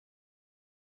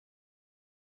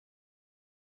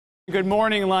Good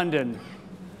morning, London.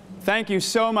 Thank you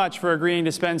so much for agreeing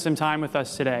to spend some time with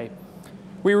us today.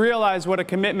 We realize what a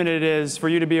commitment it is for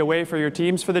you to be away from your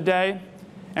teams for the day,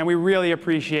 and we really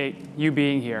appreciate you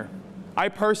being here. I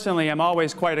personally am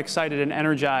always quite excited and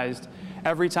energized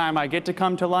every time I get to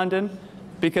come to London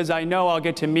because I know I'll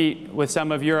get to meet with some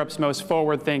of Europe's most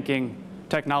forward-thinking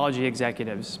technology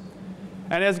executives.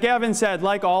 And as Gavin said,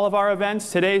 like all of our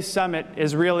events, today's summit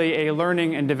is really a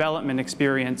learning and development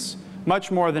experience,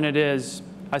 much more than it is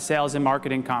a sales and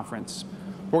marketing conference.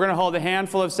 We're going to hold a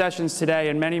handful of sessions today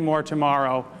and many more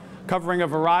tomorrow, covering a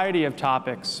variety of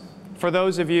topics for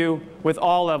those of you with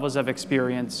all levels of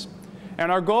experience.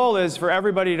 And our goal is for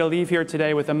everybody to leave here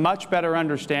today with a much better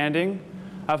understanding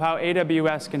of how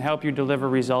AWS can help you deliver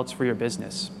results for your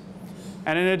business.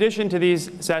 And in addition to these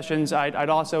sessions, I'd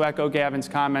also echo Gavin's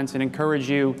comments and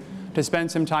encourage you to spend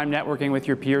some time networking with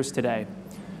your peers today.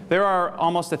 There are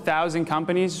almost 1,000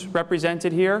 companies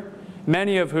represented here,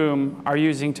 many of whom are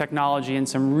using technology in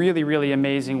some really, really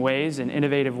amazing ways and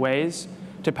innovative ways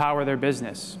to power their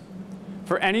business.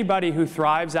 For anybody who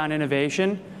thrives on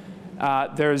innovation,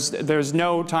 there's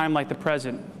no time like the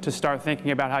present to start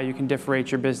thinking about how you can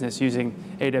differentiate your business using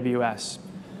AWS.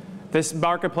 This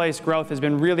marketplace growth has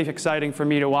been really exciting for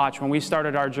me to watch. When we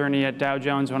started our journey at Dow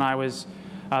Jones when I was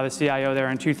the CIO there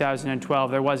in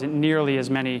 2012, there wasn't nearly as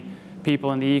many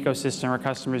people in the ecosystem or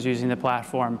customers using the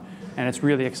platform, and it's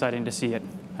really exciting to see it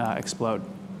explode.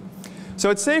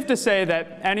 So it's safe to say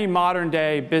that any modern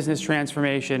day business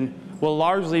transformation will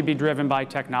largely be driven by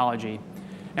technology.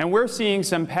 And we're seeing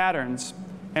some patterns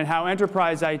in how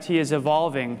enterprise IT is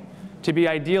evolving to be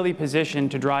ideally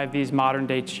positioned to drive these modern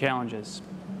day challenges.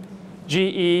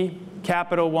 GE,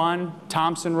 Capital One,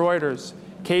 Thomson Reuters,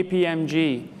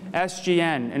 KPMG,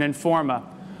 SGN, and Informa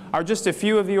are just a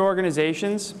few of the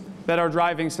organizations that are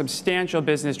driving substantial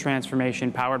business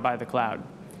transformation powered by the cloud.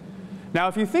 Now,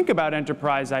 if you think about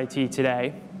enterprise IT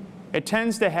today, it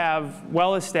tends to have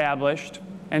well-established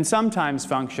and sometimes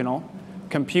functional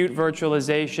compute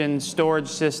virtualization, storage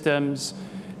systems,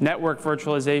 network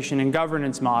virtualization, and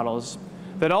governance models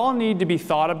that all need to be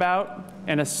thought about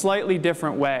in a slightly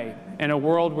different way in a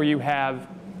world where you have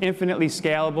infinitely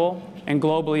scalable and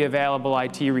globally available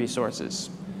IT resources.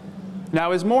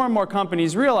 Now, as more and more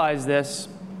companies realize this,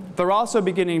 they're also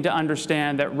beginning to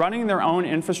understand that running their own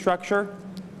infrastructure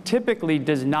typically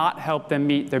does not help them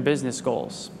meet their business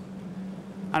goals.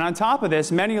 And on top of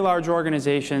this, many large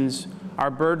organizations are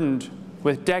burdened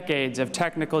with decades of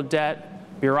technical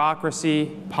debt,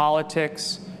 bureaucracy,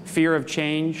 politics, fear of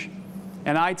change,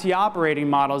 and IT operating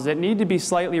models that need to be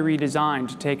slightly redesigned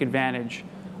to take advantage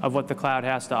of what the cloud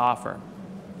has to offer.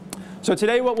 So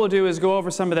today what we'll do is go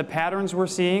over some of the patterns we're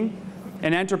seeing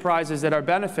in enterprises that are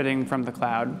benefiting from the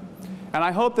cloud. And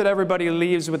I hope that everybody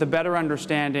leaves with a better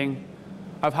understanding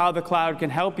of how the cloud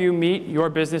can help you meet your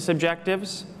business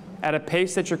objectives at a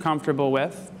pace that you're comfortable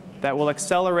with, that will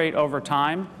accelerate over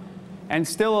time, and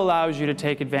still allows you to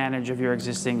take advantage of your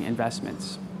existing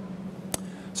investments.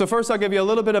 So first, I'll give you a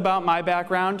little bit about my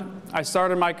background. I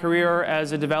started my career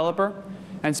as a developer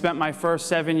and spent my first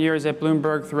 7 years at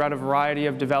Bloomberg throughout a variety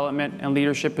of development and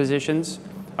leadership positions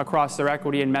across their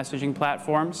equity and messaging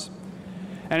platforms.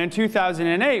 And in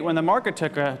 2008, when the market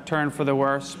took a turn for the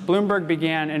worse, Bloomberg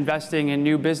began investing in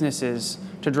new businesses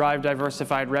to drive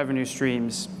diversified revenue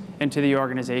streams into the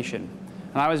organization.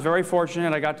 And I was very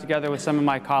fortunate. I got together with some of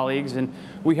my colleagues, and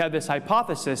we had this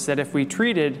hypothesis that if we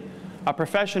treated a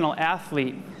professional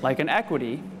athlete like an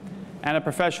equity and a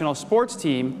professional sports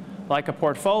team like a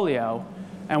portfolio,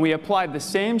 and we applied the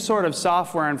same sort of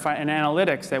software and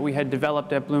analytics that we had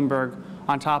developed at Bloomberg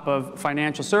on top of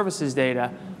financial services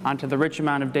data onto the rich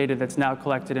amount of data that's now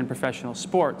collected in professional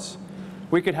sports,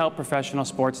 we could help professional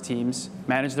sports teams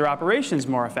manage their operations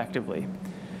more effectively.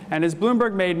 And as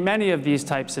Bloomberg made many of these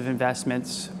types of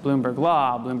investments, Bloomberg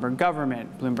Law, Bloomberg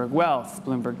Government, Bloomberg Wealth,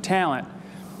 Bloomberg Talent,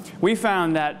 we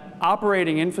found that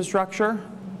operating infrastructure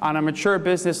on a mature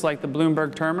business like the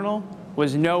Bloomberg Terminal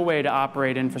was no way to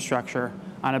operate infrastructure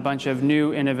on a bunch of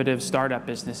new, innovative startup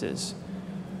businesses.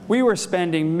 We were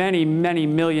spending many, many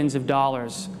millions of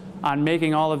dollars on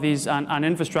making all of these, on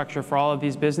infrastructure for all of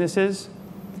these businesses,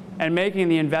 and making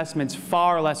the investments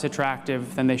far less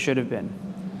attractive than they should have been.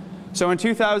 So in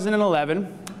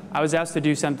 2011, I was asked to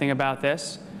do something about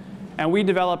this, and we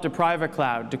developed a private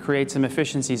cloud to create some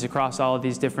efficiencies across all of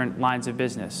these different lines of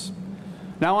business.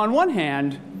 Now, on one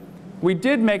hand, we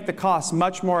did make the costs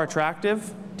much more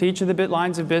attractive to each of the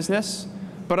lines of business,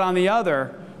 but on the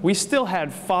other, we still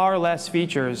had far less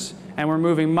features, and we're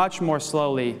moving much more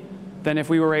slowly than if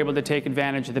we were able to take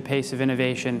advantage of the pace of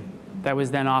innovation that was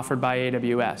then offered by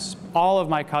AWS. All of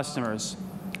my customers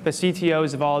the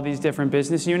CTOs of all of these different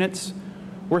business units,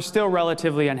 were still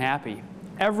relatively unhappy.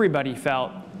 Everybody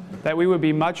felt that we would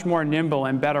be much more nimble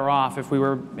and better off if we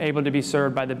were able to be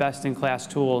served by the best-in-class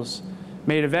tools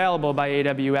made available by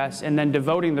AWS, and then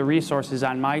devoting the resources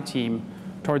on my team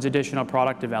towards additional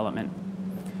product development.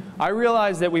 I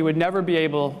realized that we would never be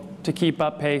able to keep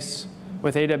up pace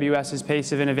with AWS's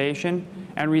pace of innovation,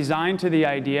 and resigned to the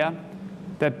idea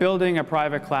that building a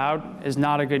private cloud is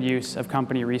not a good use of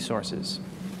company resources.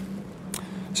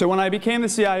 So when I became the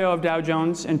CIO of Dow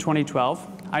Jones in 2012,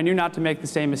 I knew not to make the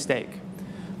same mistake.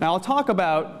 Now I'll talk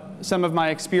about some of my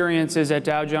experiences at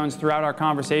Dow Jones throughout our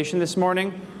conversation this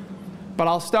morning, but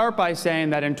I'll start by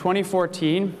saying that in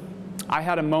 2014, I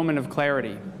had a moment of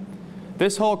clarity.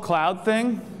 This whole cloud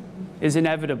thing is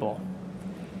inevitable.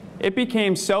 It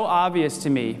became so obvious to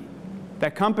me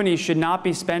that companies should not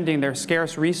be spending their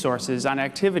scarce resources on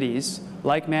activities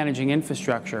like managing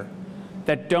infrastructure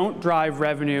that don't drive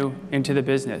revenue into the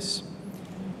business.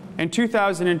 In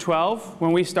 2012,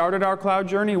 when we started our cloud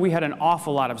journey, we had an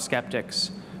awful lot of skeptics,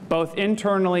 both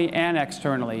internally and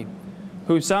externally,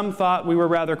 who some thought we were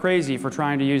rather crazy for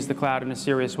trying to use the cloud in a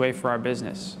serious way for our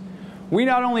business. We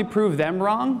not only proved them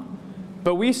wrong,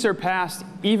 but we surpassed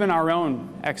even our own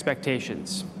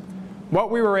expectations. What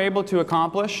we were able to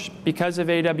accomplish because of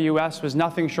AWS was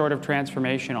nothing short of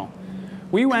transformational.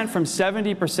 We went from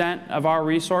 70% of our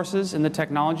resources in the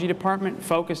technology department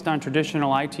focused on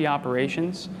traditional IT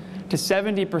operations to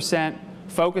 70%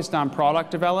 focused on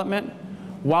product development,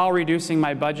 while reducing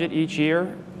my budget each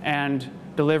year and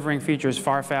delivering features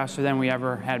far faster than we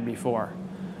ever had before.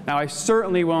 Now, I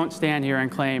certainly won't stand here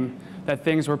and claim that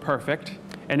things were perfect.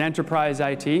 In enterprise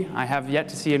IT, I have yet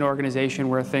to see an organization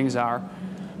where things are.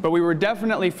 But we were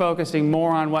definitely focusing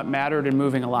more on what mattered and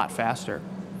moving a lot faster.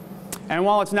 And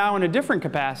while it's now in a different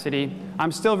capacity,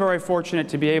 I'm still very fortunate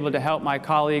to be able to help my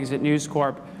colleagues at News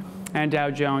Corp and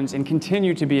Dow Jones and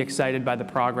continue to be excited by the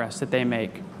progress that they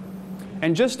make.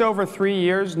 In just over 3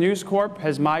 years, News Corp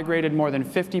has migrated more than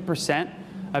 50%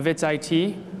 of its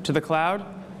IT to the cloud,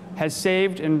 has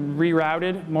saved and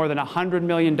rerouted more than $100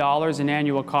 million in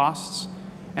annual costs,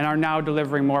 and are now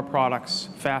delivering more products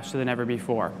faster than ever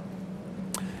before.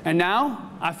 And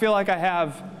now, I feel like I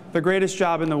have the greatest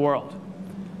job in the world.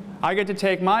 I get to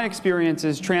take my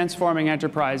experiences transforming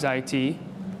enterprise IT,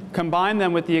 combine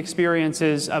them with the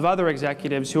experiences of other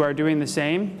executives who are doing the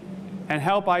same, and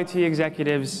help IT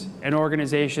executives and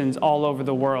organizations all over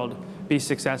the world be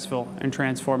successful in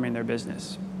transforming their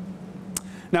business.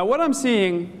 Now, what I'm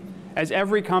seeing as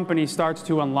every company starts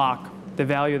to unlock the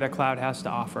value that cloud has to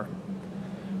offer,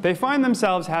 they find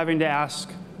themselves having to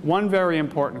ask one very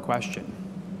important question.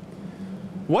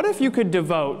 What if you could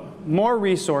devote more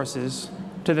resources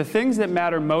to the things that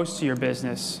matter most to your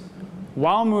business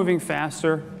while moving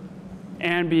faster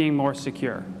and being more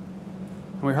secure?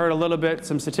 And we heard a little bit,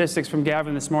 some statistics from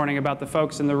Gavin this morning about the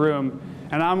folks in the room,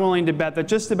 and I'm willing to bet that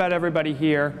just about everybody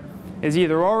here is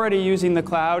either already using the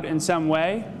cloud in some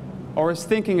way or is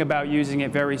thinking about using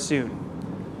it very soon.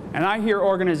 And I hear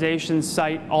organizations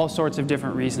cite all sorts of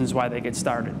different reasons why they get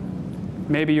started.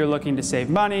 Maybe you're looking to save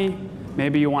money,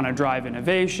 maybe you want to drive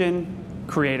innovation,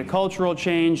 create a cultural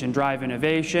change and drive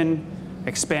innovation,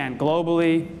 expand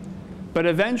globally. But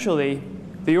eventually,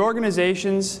 the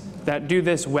organizations that do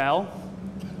this well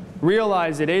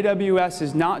realize that AWS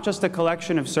is not just a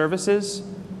collection of services,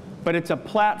 but it's a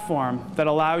platform that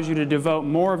allows you to devote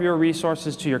more of your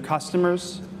resources to your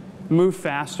customers, move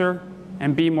faster,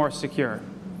 and be more secure.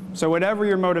 So whatever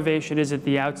your motivation is at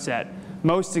the outset,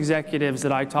 most executives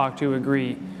that I talk to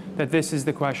agree that this is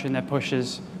the question that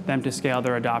pushes them to scale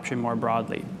their adoption more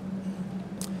broadly.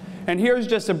 And here's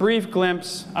just a brief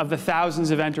glimpse of the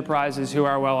thousands of enterprises who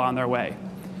are well on their way.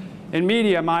 In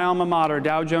media, my alma mater,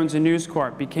 Dow Jones and News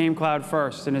Corp, became cloud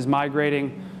first and is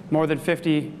migrating more than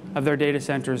 50 of their data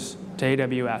centers to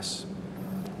AWS.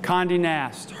 Condé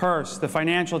Nast, Hearst, the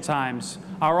Financial Times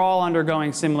are all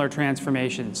undergoing similar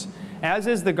transformations, as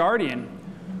is The Guardian,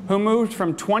 who moved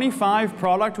from 25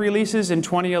 product releases in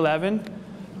 2011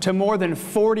 to more than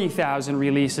 40,000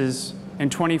 releases in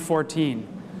 2014.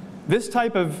 This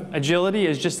type of agility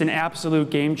is just an absolute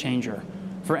game changer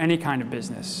for any kind of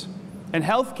business. In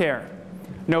healthcare,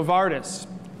 Novartis,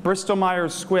 Bristol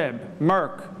Myers Squibb,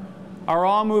 Merck are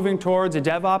all moving towards a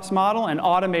DevOps model and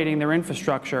automating their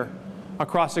infrastructure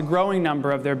across a growing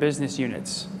number of their business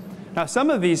units. Now, some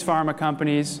of these pharma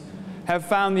companies have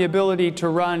found the ability to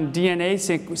run DNA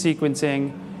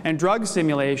sequencing and drug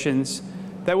simulations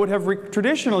that would have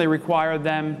traditionally required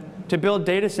them to build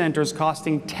data centers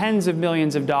costing tens of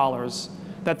millions of dollars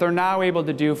that they're now able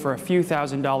to do for a few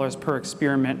 $1,000s per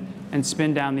experiment and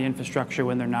spin down the infrastructure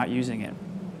when they're not using it.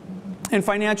 In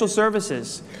financial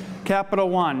services, Capital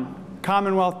One,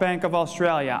 Commonwealth Bank of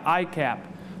Australia, ICAP,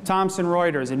 Thomson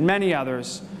Reuters, and many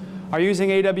others are using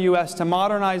AWS to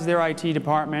modernize their IT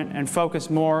department and focus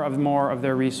more of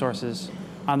their resources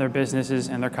on their businesses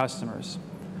and their customers.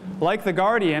 Like The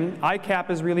Guardian, ICAP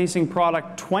is releasing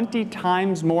product 20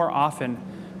 times more often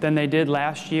than they did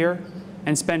last year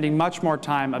and spending much more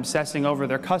time obsessing over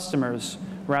their customers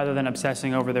rather than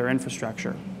obsessing over their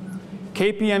infrastructure.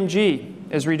 KPMG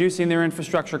is reducing their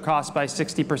infrastructure costs by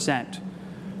 60%.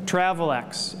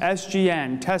 Travelex,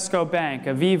 SGN, Tesco Bank,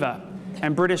 Aviva,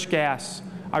 and British Gas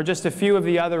are just a few of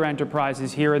the other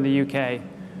enterprises here in the UK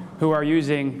who are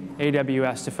using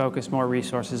AWS to focus more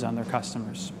resources on their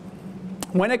customers.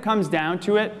 When it comes down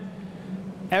to it,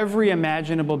 every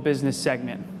imaginable business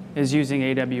segment is using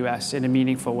AWS in a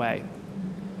meaningful way.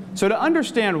 So to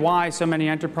understand why so many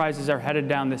enterprises are headed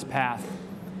down this path,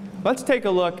 let's take a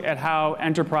look at how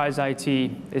enterprise IT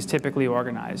is typically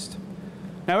organized.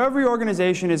 Now, every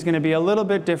organization is going to be a little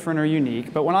bit different or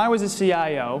unique, but when I was a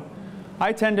CIO,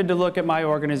 I tended to look at my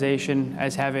organization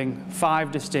as having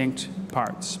 5 distinct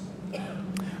parts.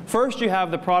 First, you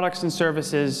have the products and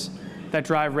services that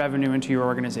drive revenue into your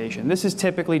organization. This is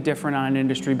typically different on an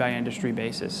industry-by-industry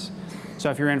basis. So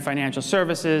if you're in financial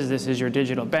services, this is your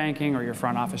digital banking or your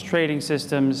front office trading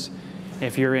systems.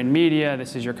 If you're in media,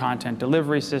 this is your content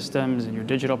delivery systems and your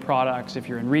digital products. If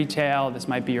you're in retail, this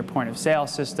might be your point of sale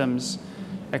systems,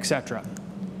 etc.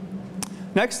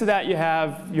 Next to that, you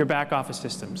have your back office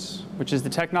systems, which is the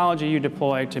technology you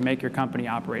deploy to make your company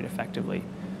operate effectively.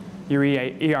 Your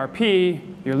ERP,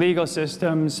 your legal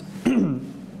systems,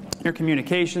 your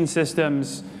communication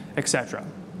systems, etc.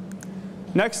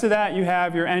 Next to that, you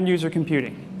have your end user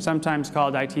computing, sometimes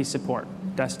called IT support,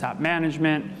 desktop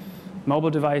management,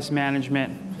 mobile device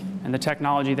management, and the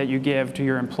technology that you give to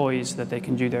your employees so that they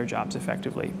can do their jobs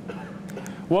effectively.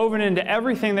 Woven into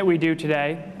everything that we do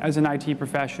today as an IT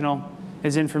professional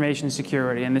is information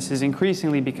security, and this is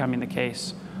increasingly becoming the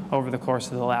case over the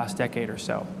course of the last decade or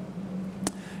so.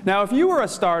 Now, if you were a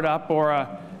startup or an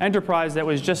enterprise that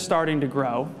was just starting to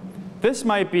grow, this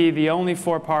might be the only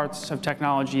 4 parts of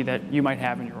technology that you might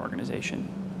have in your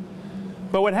organization.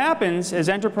 But what happens as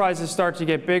enterprises start to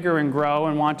get bigger and grow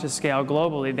and want to scale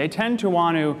globally, they tend to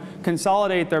want to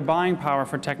consolidate their buying power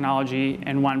for technology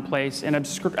in one place and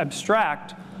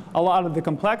abstract a lot of the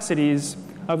complexities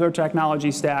of their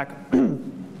technology stack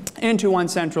into one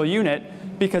central unit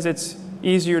because it's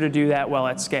easier to do that well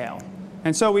at scale.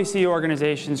 And so we see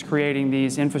organizations creating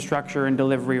these infrastructure and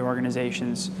delivery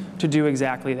organizations to do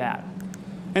exactly that.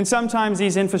 And sometimes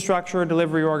these infrastructure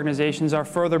delivery organizations are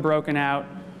further broken out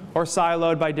or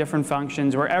siloed by different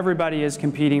functions where everybody is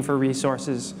competing for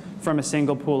resources from a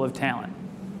single pool of talent.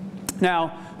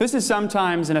 Now, this is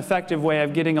sometimes an effective way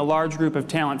of getting a large group of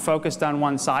talent focused on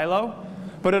one silo,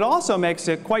 but it also makes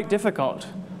it quite difficult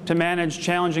to manage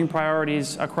challenging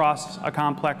priorities across a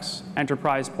complex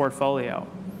enterprise portfolio.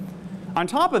 On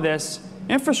top of this,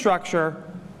 infrastructure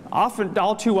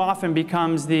all too often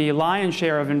becomes the lion's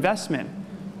share of investment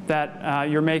that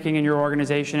you're making in your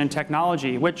organization in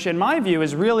technology, which in my view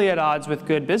is really at odds with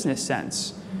good business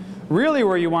sense. Really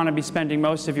where you want to be spending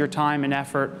most of your time and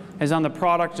effort is on the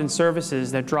product and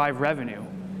services that drive revenue,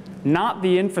 not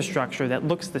the infrastructure that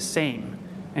looks the same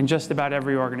in just about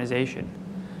every organization.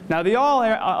 Now,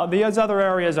 these other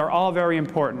areas are all very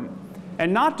important,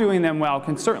 and not doing them well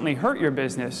can certainly hurt your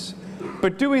business,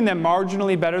 but doing them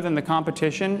marginally better than the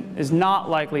competition is not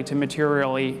likely to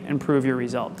materially improve your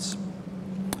results.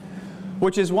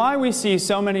 Which is why we see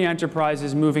so many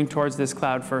enterprises moving towards this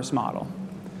cloud-first model.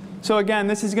 So again,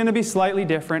 this is going to be slightly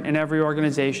different in every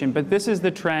organization, but this is the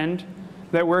trend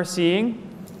that we're seeing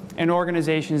in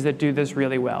organizations that do this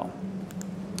really well.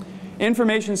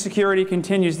 Information security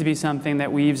continues to be something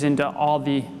that weaves into all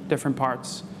the different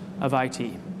parts of IT.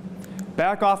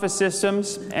 Back office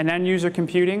systems and end user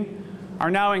computing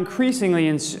are now increasingly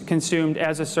consumed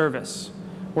as a service,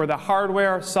 where the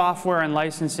hardware, software, and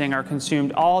licensing are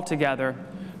consumed all together,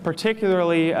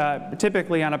 particularly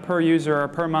typically on a per user or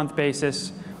per month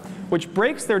basis, which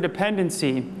breaks their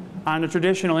dependency on a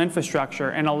traditional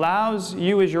infrastructure and allows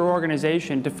you as your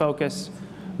organization to focus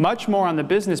much more on the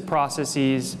business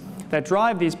processes that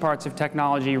drive these parts of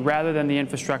technology rather than the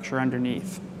infrastructure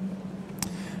underneath.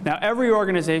 Now, every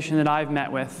organization that I've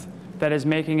met with that is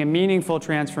making a meaningful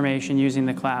transformation using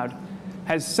the cloud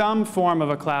has some form of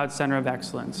a cloud center of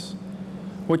excellence,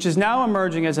 which is now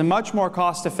emerging as a much more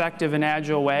cost-effective and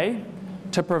agile way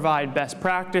to provide best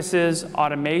practices,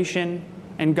 automation,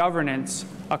 and governance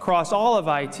across all of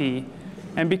IT.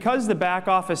 And because the back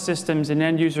office systems and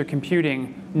end user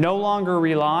computing no longer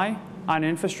rely on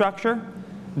infrastructure,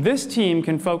 this team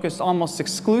can focus almost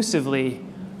exclusively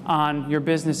on your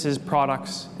business's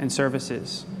products and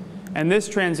services. And this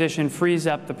transition frees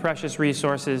up the precious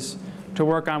resources to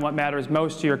work on what matters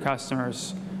most to your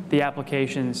customers, the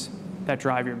applications that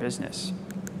drive your business.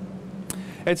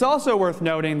 It's also worth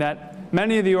noting that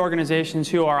many of the organizations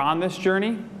who are on this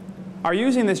journey are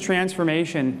using this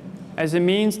transformation as a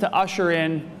means to usher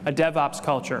in a DevOps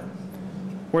culture,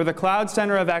 where the Cloud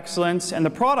Center of Excellence and the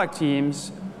product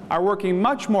teams are working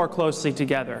much more closely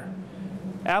together.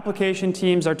 Application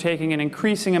teams are taking an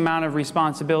increasing amount of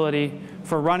responsibility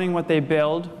for running what they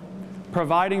build,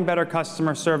 providing better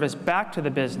customer service back to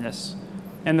the business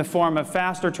in the form of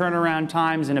faster turnaround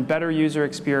times and a better user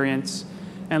experience,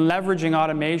 and leveraging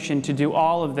automation to do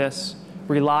all of this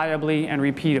reliably and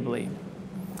repeatably.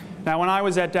 Now, when I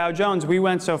was at Dow Jones, we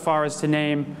went so far as to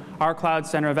name our Cloud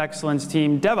Center of Excellence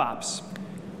team DevOps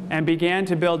and began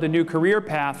to build a new career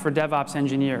path for DevOps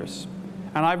engineers.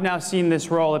 And I've now seen this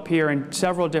role appear in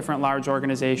several different large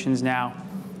organizations now,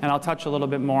 and I'll touch a little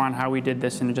bit more on how we did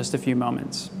this in just a few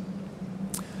moments.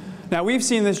 Now, we've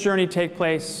seen this journey take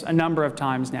place a number of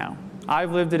times now.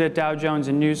 I've lived it at Dow Jones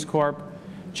and News Corp,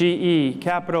 GE,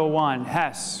 Capital One,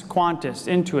 Hess, Qantas,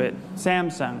 Intuit,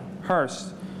 Samsung,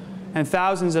 Hearst, and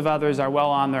thousands of others are well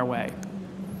on their way.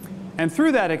 And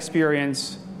through that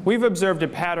experience, we've observed a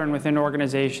pattern within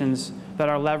organizations that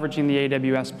are leveraging the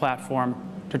AWS platform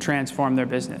to transform their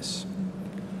business.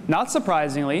 Not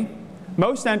surprisingly,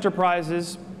 most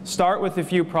enterprises start with a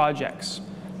few projects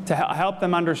to help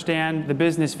them understand the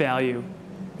business value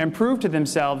and prove to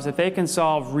themselves that they can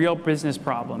solve real business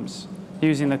problems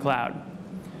using the cloud.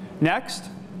 Next,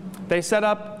 they set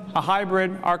up a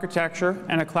hybrid architecture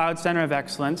and a Cloud Center of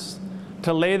Excellence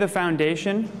to lay the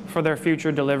foundation for their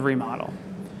future delivery model.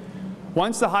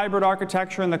 Once the hybrid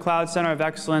architecture and the Cloud Center of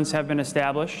Excellence have been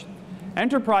established,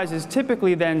 enterprises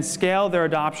typically then scale their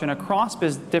adoption across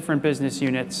different business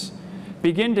units,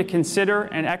 begin to consider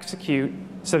and execute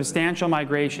substantial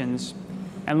migrations,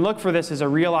 and look for this as a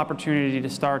real opportunity to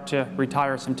start to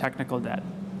retire some technical debt.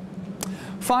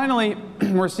 Finally,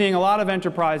 we're seeing a lot of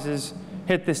enterprises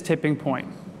hit this tipping point,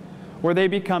 where they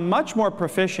become much more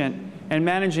proficient in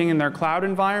managing in their cloud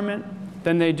environment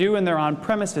than they do in their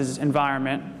on-premises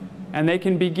environment, and they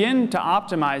can begin to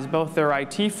optimize both their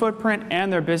IT footprint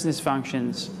and their business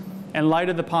functions in light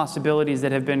of the possibilities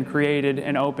that have been created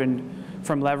and opened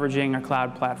from leveraging a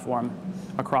cloud platform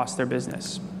across their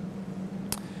business.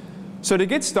 So to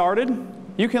get started,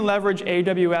 you can leverage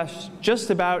AWS just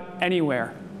about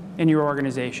anywhere in your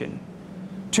organization.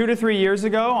 2 to 3 years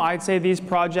ago, I'd say these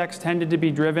projects tended to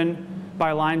be driven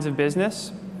by lines of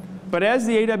business. But as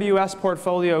the AWS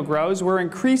portfolio grows, we're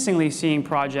increasingly seeing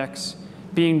projects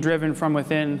being driven from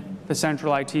within the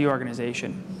central IT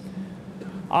organization.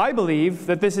 I believe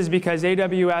that this is because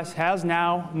AWS has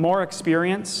now more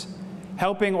experience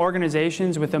helping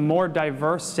organizations with a more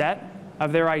diverse set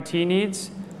of their IT needs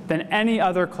than any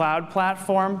other cloud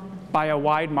platform by a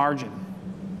wide margin.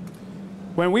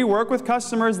 When we work with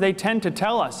customers, they tend to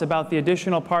tell us about the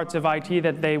additional parts of IT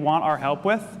that they want our help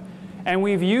with, and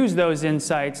we've used those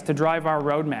insights to drive our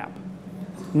roadmap.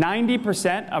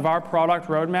 90% of our product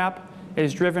roadmap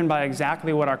is driven by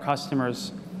exactly what our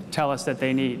customers tell us that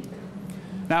they need.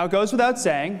 Now, it goes without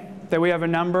saying that we have a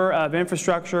number of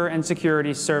infrastructure and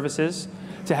security services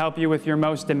to help you with your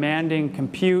most demanding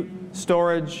compute,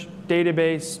 storage,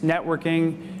 database,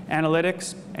 networking,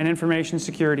 analytics, and information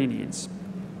security needs.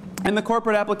 In the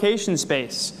corporate application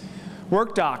space,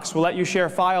 WorkDocs will let you share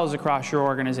files across your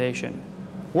organization.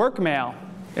 WorkMail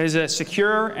is a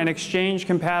secure and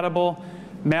Exchange-compatible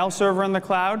mail server in the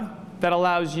cloud that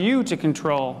allows you to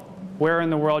control where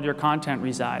in the world your content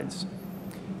resides.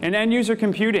 In end-user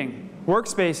computing,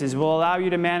 Workspaces will allow you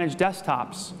to manage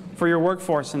desktops for your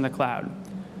workforce in the cloud.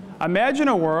 Imagine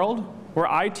a world where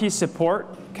IT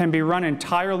support can be run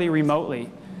entirely remotely,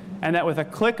 and that with a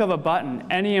click of a button,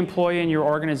 any employee in your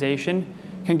organization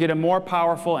can get a more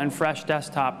powerful and fresh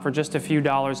desktop for just a few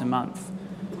dollars a month.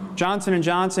 Johnson &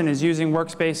 Johnson is using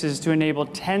Workspaces to enable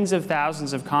tens of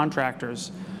thousands of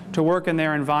contractors to work in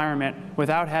their environment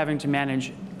without having to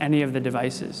manage any of the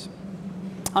devices.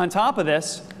 On top of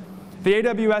this, the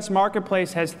AWS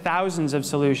Marketplace has thousands of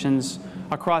solutions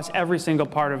across every single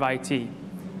part of IT.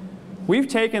 We've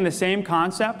taken the same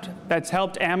concept that's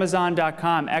helped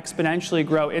Amazon.com exponentially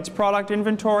grow its product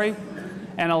inventory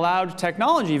and allowed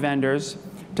technology vendors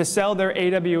to sell their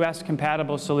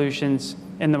AWS-compatible solutions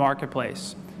in the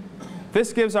marketplace.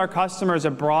 This gives our customers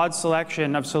a broad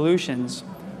selection of solutions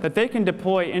that they can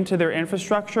deploy into their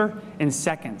infrastructure in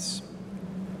seconds.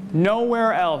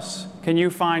 Nowhere else can you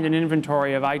find an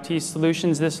inventory of IT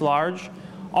solutions this large,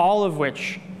 all of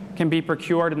which can be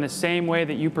procured in the same way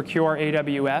that you procure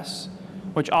AWS,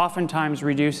 which oftentimes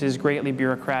reduces greatly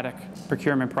bureaucratic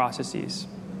procurement processes.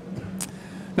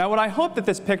 Now, what I hope that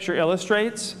this picture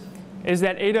illustrates is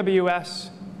that AWS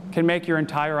can make your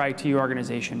entire IT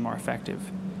organization more effective.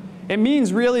 It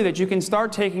means really that you can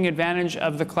start taking advantage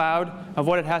of the cloud, of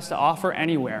what it has to offer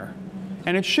anywhere.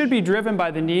 And it should be driven by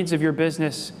the needs of your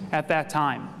business at that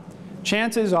time.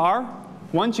 Chances are,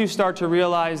 once you start to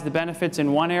realize the benefits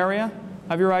in one area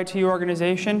of your IT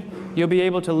organization, you'll be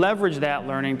able to leverage that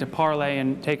learning to parlay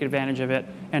and take advantage of it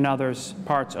in others'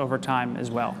 parts over time as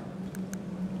well.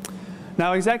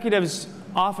 Now, executives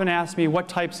often ask me what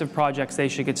types of projects they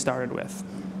should get started with.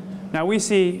 Now, we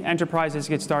see enterprises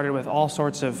get started with all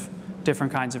sorts of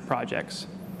different kinds of projects.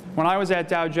 When I was at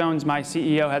Dow Jones, my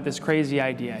CEO had this crazy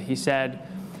idea. He said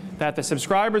that the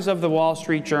subscribers of the Wall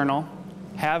Street Journal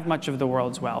have much of the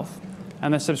world's wealth,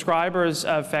 and the subscribers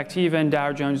of Factiva and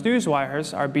Dow Jones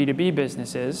Newswires, our B2B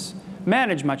businesses,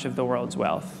 manage much of the world's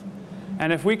wealth.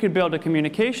 And if we could build a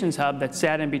communications hub that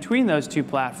sat in between those two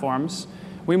platforms,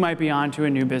 we might be onto a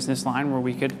new business line where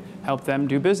we could help them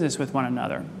do business with one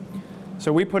another.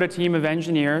 So we put a team of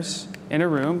engineers in a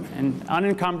room and,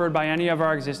 unencumbered by any of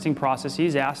our existing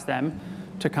processes, asked them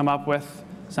to come up with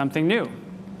something new.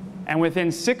 And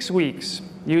within 6 weeks,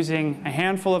 using a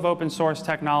handful of open source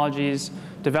technologies,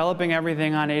 developing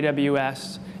everything on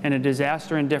AWS in a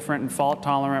disaster indifferent and fault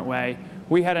tolerant way,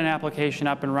 we had an application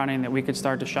up and running that we could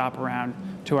start to shop around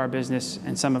to our business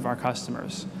and some of our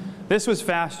customers. This was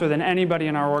faster than anybody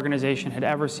in our organization had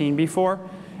ever seen before,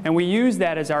 and we used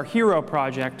that as our hero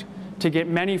project to get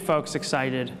many folks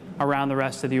excited around the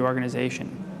rest of the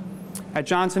organization. At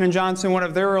Johnson & Johnson, one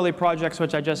of their early projects,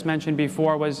 which I just mentioned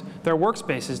before, was their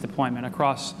workspaces deployment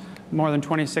across more than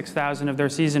 26,000 of their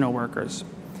seasonal workers.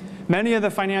 Many of the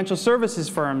financial services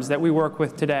firms that we work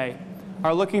with today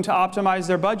are looking to optimize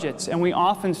their budgets, and we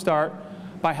often start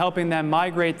by helping them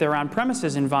migrate their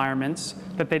on-premises environments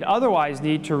that they'd otherwise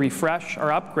need to refresh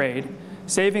or upgrade,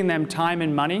 saving them time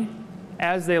and money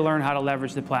as they learn how to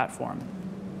leverage the platform.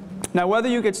 Now, whether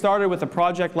you get started with a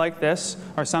project like this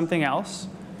or something else,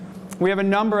 we have a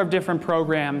number of different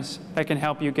programs that can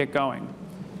help you get going.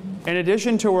 In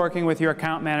addition to working with your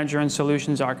account manager and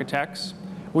solutions architects,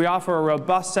 we offer a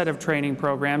robust set of training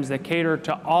programs that cater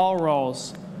to all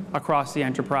roles across the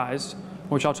enterprise,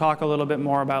 which I'll talk a little bit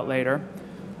more about later.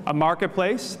 A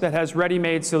marketplace that has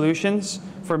ready-made solutions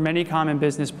for many common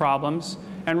business problems.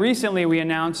 And recently, we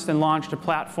announced and launched a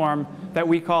platform that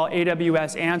we call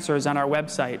AWS Answers on our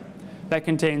website that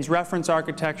contains reference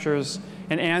architectures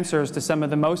and answers to some of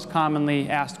the most commonly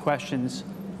asked questions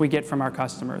we get from our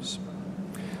customers.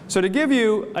 So to give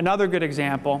you another good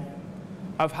example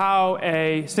of how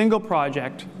a single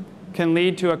project can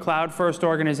lead to a cloud-first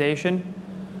organization,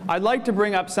 I'd like to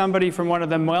bring up somebody from one of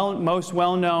the most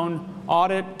well-known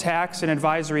audit, tax, and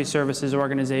advisory services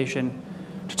organization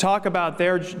to talk about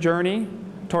their journey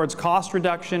towards cost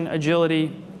reduction,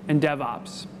 agility, and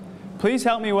DevOps. Please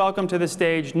help me welcome to the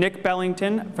stage Nick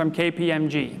Bellington from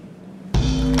KPMG.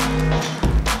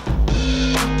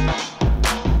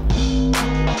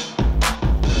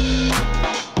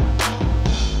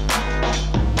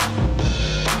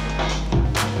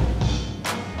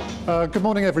 Good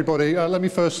morning, everybody. Let me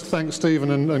first thank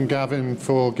Stephen and Gavin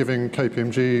for giving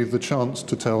KPMG the chance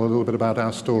to tell a little bit about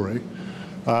our story.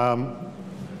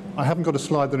 I haven't got a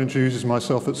slide that introduces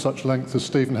myself at such length as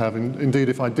Stephen have. Indeed,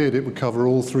 if I did, it would cover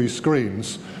all 3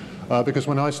 screens. Because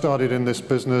when I started in this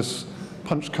business,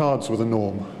 punch cards were the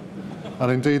norm.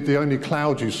 And indeed, the only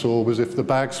cloud you saw was if the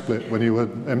bag split when you were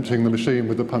emptying the machine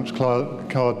with the punch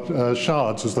card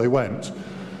shards as they went.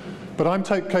 But I'm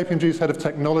KPMG's head of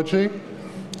technology.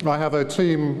 I have a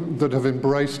team that have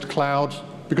embraced cloud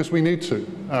because we need to.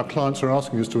 Our clients are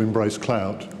asking us to embrace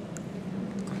cloud.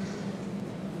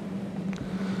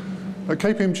 At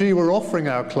KPMG, we're offering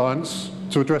our clients,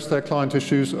 to address their client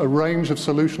issues, a range of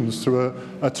solutions through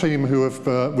a team who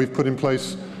we've put in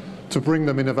place to bring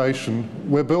them innovation.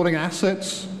 We're building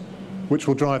assets which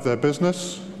will drive their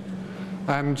business,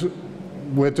 and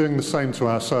we're doing the same to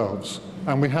ourselves.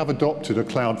 And we have adopted a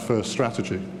cloud-first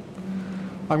strategy.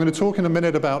 I'm going to talk in a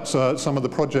minute about some of the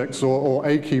projects or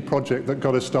a key project that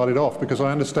got us started off, because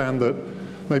I understand that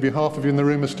maybe half of you in the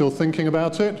room are still thinking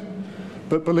about it.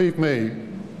 But believe me,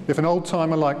 if an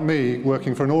old-timer like me,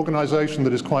 working for an organization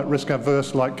that is quite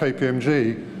risk-averse like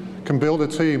KPMG, can build a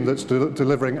team that's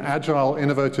delivering agile,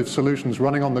 innovative solutions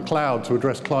running on the cloud to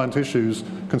address client issues,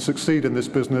 can succeed in this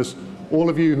business, all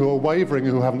of you who are wavering,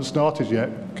 who haven't started yet,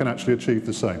 can actually achieve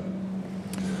the same.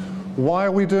 Why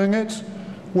are we doing it?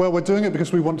 Well, we're doing it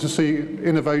because we want to see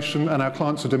innovation, and our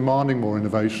clients are demanding more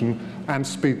innovation and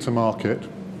speed to market.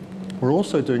 we're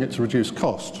also doing it to reduce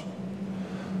cost.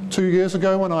 2 years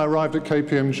ago when I arrived at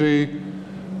KPMG,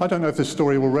 I don't know if this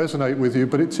story will resonate with you,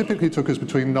 but it typically took us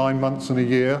between 9 months and a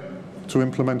year to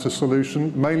implement a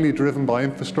solution, mainly driven by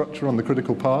infrastructure on the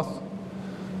critical path,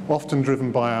 often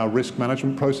driven by our risk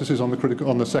management processes on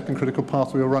the second critical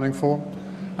path we were running for,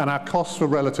 and our costs were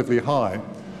relatively high.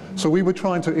 So we were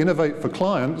trying to innovate for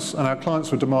clients, and our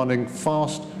clients were demanding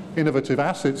fast, innovative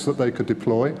assets that they could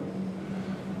deploy,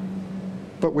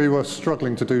 but we were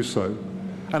struggling to do so.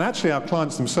 And actually our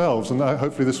clients themselves, and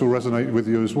hopefully this will resonate with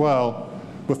you as well,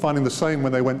 were finding the same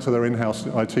when they went to their in-house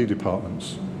IT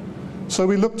departments. So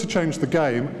we looked to change the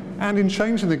game, and in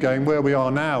changing the game, where we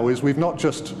are now is we've not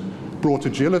just brought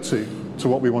agility to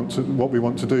what we want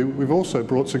to do, we've also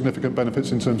brought significant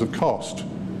benefits in terms of cost.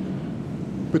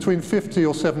 Between 50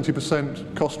 or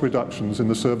 70% cost reductions in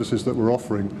the services that we're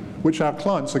offering, which our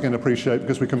clients again appreciate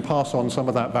because we can pass on some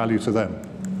of that value to them.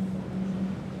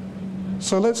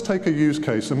 So let's take a use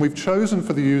case, and we've chosen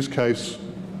for the use case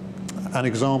an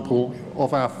example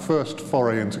of our first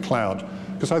foray into cloud,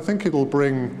 because I think it'll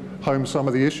bring home some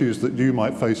of the issues that you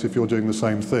might face if you're doing the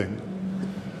same thing.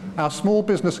 Our small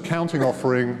business accounting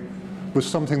offering was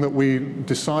something that we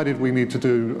decided we need to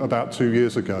do about 2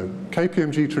 years ago.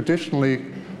 KPMG traditionally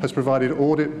has provided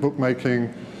audit,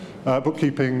 bookkeeping,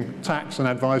 tax and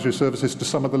advisory services to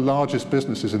some of the largest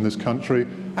businesses in this country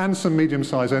and some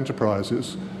medium-sized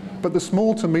enterprises. But the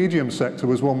small to medium sector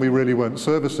was one we really weren't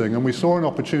servicing, and we saw an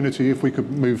opportunity, if we could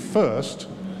move first,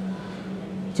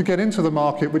 to get into the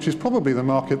market, which is probably the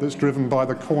market that's driven by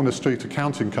the corner street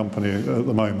accounting company at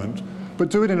the moment, but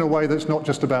do it in a way that's not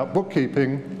just about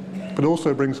bookkeeping, but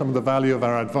also bring some of the value of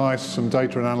our advice, some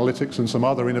data and analytics and some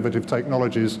other innovative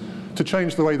technologies to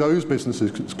change the way those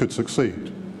businesses could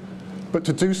succeed. But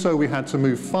to do so, we had to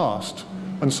move fast.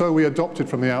 And so we adopted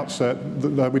from the outset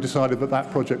that we decided that that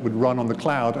project would run on the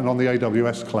cloud and on the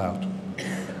AWS cloud.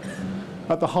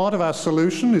 At the heart of our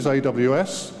solution is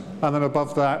AWS, and then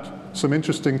above that, some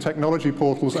interesting technology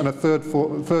portals and a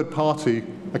third-party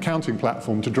accounting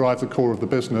platform to drive the core of the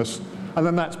business. And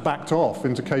then that's backed off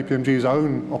into KPMG's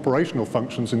own operational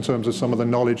functions in terms of some of the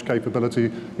knowledge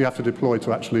capability you have to deploy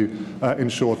to actually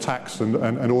ensure tax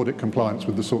and audit compliance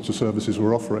with the sorts of services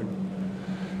we're offering.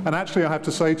 And actually, I have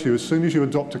to say to you, as soon as you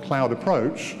adopt a cloud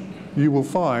approach, you will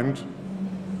find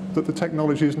that the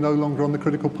technology is no longer on the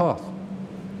critical path.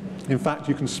 In fact,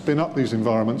 you can spin up these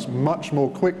environments much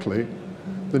more quickly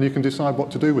than you can decide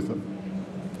what to do with them.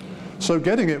 So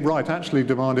getting it right actually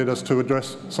demanded us to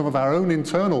address some of our own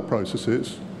internal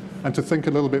processes and to think a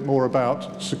little bit more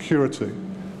about security,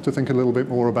 to think a little bit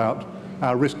more about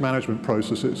our risk management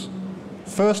processes.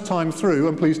 First time through,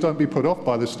 and please don't be put off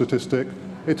by this statistic,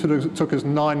 it took us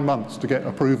 9 months to get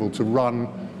approval to run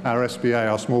our SBA,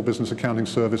 our Small Business Accounting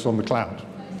Service, on the cloud.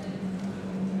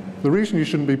 The reason you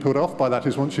shouldn't be put off by that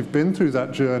is once you've been through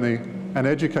that journey and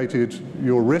educated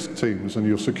your risk teams and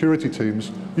your security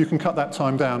teams, you can cut that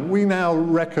time down. We now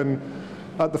reckon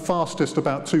at the fastest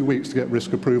about 2 weeks to get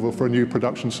risk approval for a new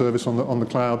production service on the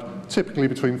cloud, typically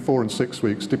between 4 and 6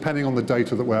 weeks, depending on the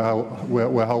data that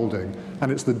we're holding.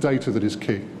 And it's the data that is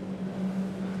key.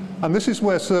 And this is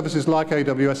where services like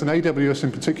AWS, and AWS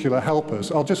in particular, help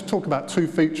us. I'll just talk about 2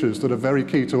 features that are very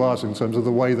key to us in terms of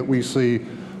the way that we see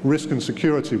risk and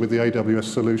security with the AWS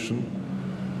solution.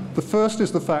 The first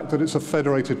is the fact that it's a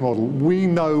federated model. We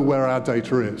know where our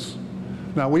data is.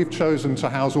 Now, we've chosen to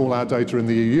house all our data in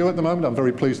the EU at the moment. I'm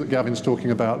very pleased that Gavin's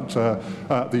talking about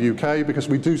the UK, because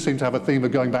we do seem to have a theme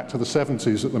of going back to the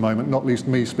 70s at the moment, not least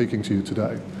me speaking to you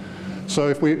today. So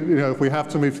if we have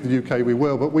to move to the UK, we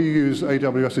will, but we use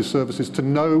AWS's services to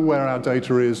know where our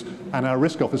data is, and our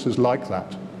risk officers like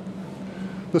that.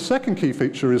 The second key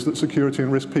feature is that security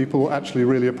and risk people actually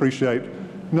really appreciate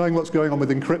knowing what's going on with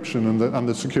encryption and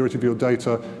the security of your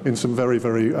data in some very,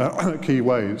 very key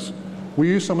ways. We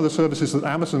use some of the services that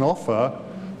Amazon offer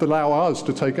that allow us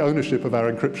to take ownership of our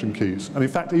encryption keys. And in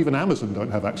fact, even Amazon don't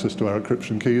have access to our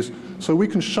encryption keys, so we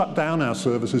can shut down our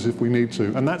services if we need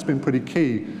to. And that's been pretty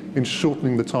key in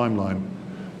shortening the timeline.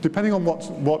 Depending on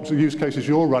what use cases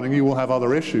you're running, you will have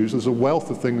other issues. There's a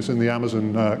wealth of things in the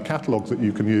Amazon catalog that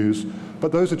you can use,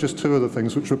 but those are just 2 of the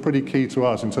things which were pretty key to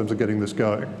us in terms of getting this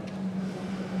going.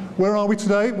 Where are we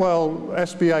today? Well,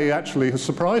 SBA actually has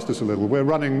surprised us a little. We're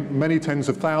running many tens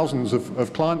of thousands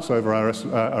of clients over our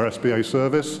SBA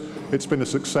service. It's been a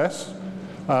success.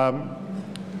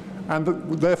 And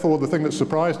therefore, the thing that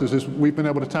surprised us is we've been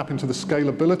able to tap into the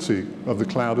scalability of the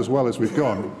cloud as well as we've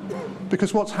gone.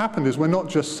 Because what's happened is we're not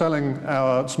just selling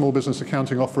our small business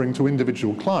accounting offering to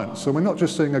individual clients. So we're not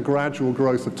just seeing a gradual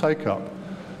growth of take-up,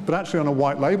 but actually on a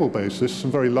white label basis, some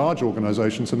very large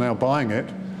organizations are now buying it.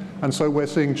 And so we're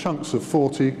seeing chunks of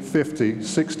 40, 50,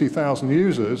 60,000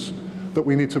 users that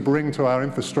we need to bring to our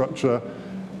infrastructure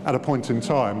at a point in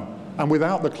time. And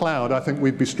without the cloud, I think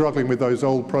we'd be struggling with those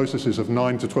old processes of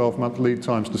 9 to 12-month lead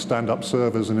times to stand up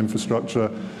servers and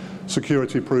infrastructure,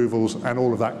 security approvals, and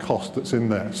all of that cost that's in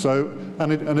there. So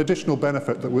an additional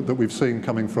benefit that we've seen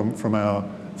coming from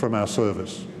our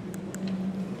service.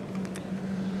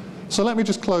 So let me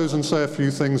just close and say a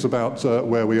few things about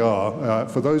where we are.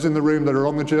 For those in the room that are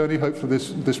on the journey, hopefully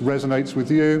this resonates with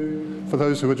you. For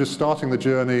those who are just starting the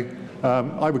journey,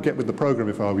 I would get with the program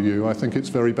if I were you. I think it's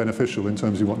very beneficial in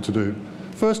terms of what to do.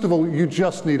 First of all, you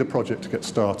just need a project to get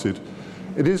started.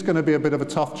 It is going to be a bit of a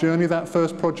tough journey, that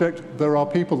first project. There are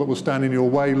people that will stand in your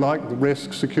way, like the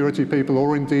risk, security people,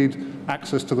 or indeed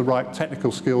access to the right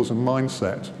technical skills and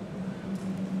mindset.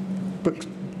 But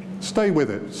stay with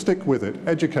it, stick with it,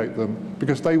 educate them,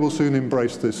 because they will soon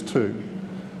embrace this too.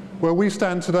 Where we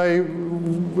stand today,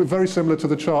 we're very similar to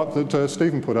the chart that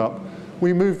Stephen put up.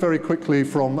 We moved very quickly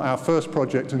from our first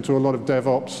project into a lot of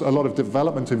DevOps, a lot of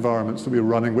development environments that we were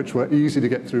running, which were easy to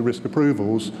get through risk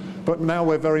approvals. But now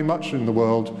we're very much in the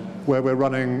world where we're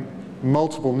running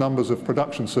multiple numbers of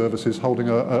production services, holding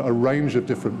a range of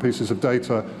different pieces of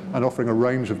data and offering a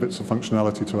range of bits of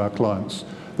functionality to our clients.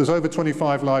 There's over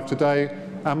 25 live today,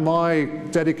 and my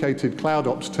dedicated cloud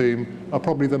ops team are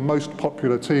probably the most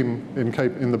popular team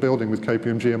in the building with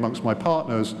KPMG amongst my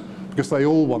partners, because they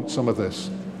all want some of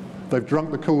this. They've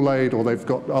drunk the Kool-Aid, or they've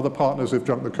got other partners who've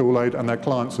drunk the Kool-Aid, and their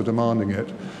clients are demanding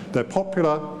it. They're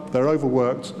popular, they're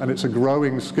overworked, and it's a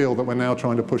growing skill that we're now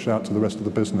trying to push out to the rest of the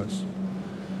business.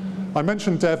 I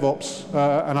mentioned DevOps,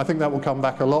 and I think that will come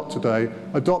back a lot today.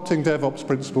 Adopting DevOps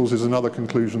principles is another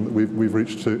conclusion that we've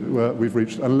reached.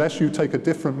 Unless you take a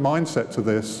different mindset to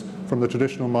this from the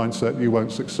traditional mindset, you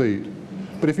won't succeed.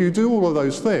 But if you do all of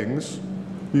those things,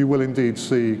 you will indeed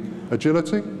see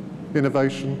agility,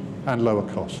 innovation, and lower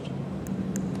cost.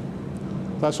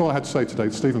 That's all I had to say today.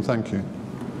 Stephen, thank you.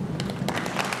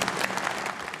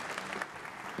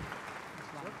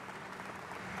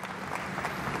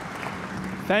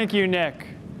 Thank you, Nick.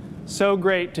 So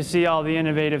great to see all the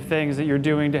innovative things that you're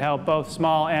doing to help both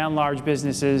small and large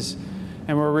businesses,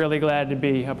 and we're really glad to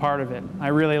be a part of it. I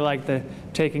really like the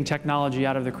taking technology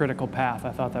out of the critical path.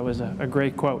 I thought that was a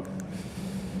great quote.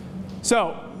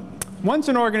 So, once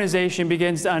an organization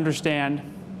begins to understand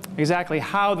exactly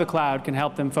how the cloud can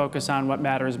help them focus on what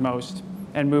matters most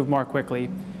and move more quickly,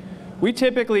 we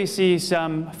typically see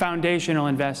some foundational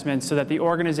investments so that the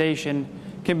organization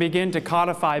can begin to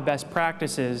codify best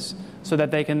practices so that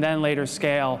they can then later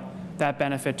scale that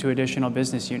benefit to additional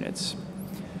business units.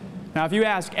 Now, if you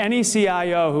ask any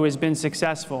CIO who has been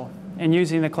successful in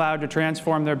using the cloud to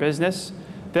transform their business,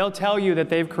 they'll tell you that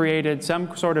they've created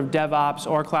some sort of DevOps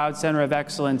or Cloud Center of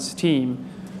Excellence team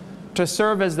to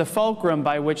serve as the fulcrum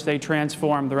by which they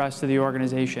transform the rest of the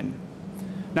organization.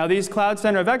 Now, these Cloud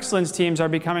Center of Excellence teams are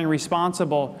becoming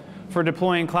responsible for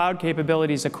deploying cloud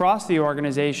capabilities across the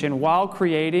organization while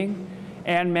creating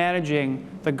and managing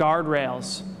the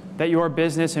guardrails that your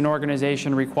business and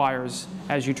organization requires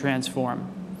as you transform.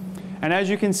 And as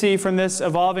you can see from this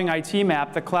evolving IT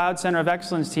map, the Cloud Center of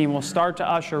Excellence team will start to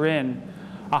usher in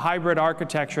a hybrid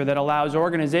architecture that allows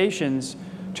organizations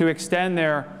to extend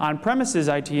their on-premises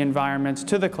IT environments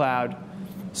to the cloud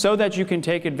so that you can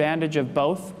take advantage of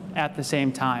both at the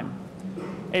same time.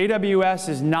 AWS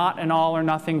is not an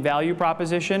all-or-nothing value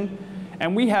proposition,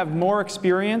 and we have more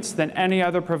experience than any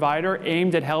other provider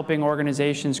aimed at helping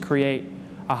organizations create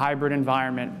a hybrid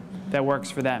environment that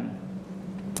works for them.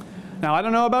 Now, I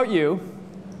don't know about you,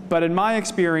 but in my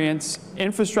experience,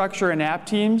 infrastructure and app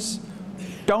teams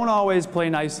don't always play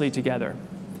nicely together.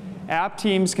 App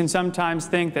teams can sometimes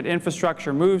think that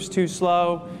infrastructure moves too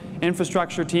slow.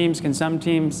 Infrastructure teams can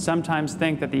sometimes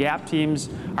think that the app teams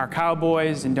are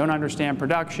cowboys and don't understand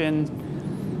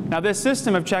production. Now, this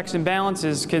system of checks and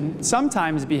balances can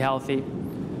sometimes be healthy,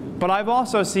 but I've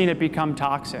also seen it become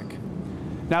toxic.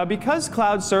 Now, because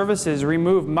cloud services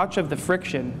remove much of the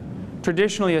friction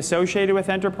traditionally associated with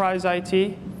enterprise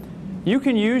IT, you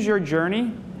can use your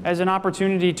journey as an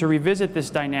opportunity to revisit this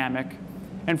dynamic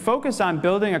and focus on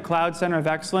building a Cloud Center of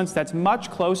Excellence that's much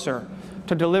closer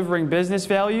to delivering business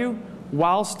value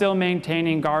while still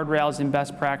maintaining guardrails and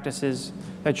best practices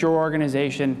that your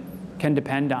organization can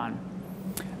depend on.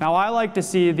 Now, I like to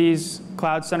see these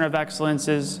Cloud Center of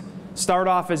Excellences start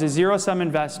off as a zero-sum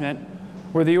investment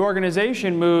where the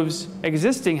organization moves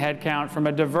existing headcount from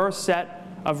a diverse set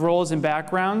of roles and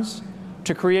backgrounds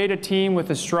to create a team with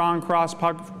a strong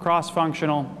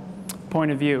cross-functional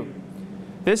point of view.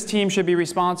 This team should be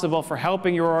responsible for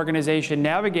helping your organization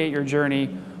navigate your journey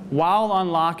while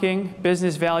unlocking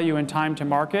business value and time to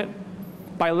market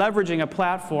by leveraging a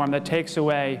platform that takes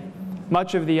away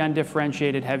much of the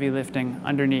undifferentiated heavy lifting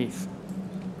underneath.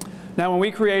 Now, when we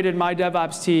created my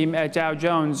DevOps team at Dow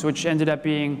Jones, which ended up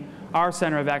being our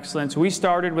center of excellence, we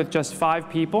started with just 5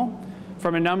 people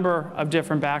from a number of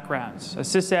different backgrounds: a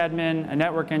sysadmin, a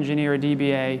network engineer, a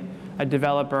DBA, a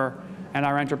developer, and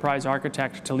our enterprise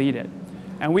architect to lead it.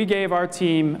 And we gave our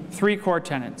team 3 core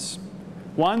tenets.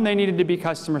 One, they needed to be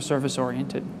customer service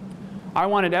oriented. I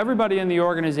wanted everybody in the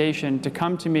organization to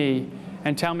come to me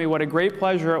and tell me what a great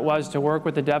pleasure it was to work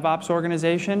with the DevOps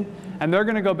organization, and they're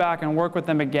going to go back and work with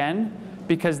them again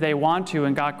because they want to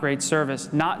and got great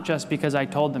service, not just because I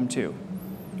told them to.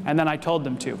 And then I told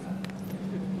them to.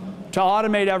 To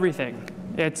automate everything.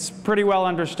 It's pretty well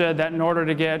understood that in order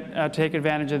to take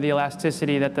advantage of the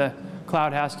elasticity that the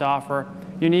cloud has to offer,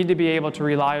 you need to be able to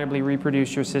reliably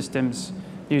reproduce your systems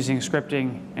using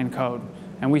scripting and code.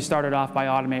 And we started off by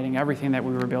automating everything that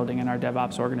we were building in our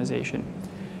DevOps organization.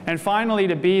 And finally,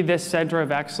 to be this center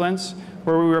of excellence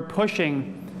where we were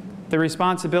pushing the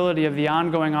responsibility of the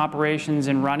ongoing operations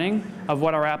and running of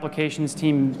what our application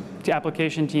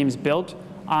teams built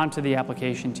onto the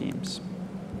application teams.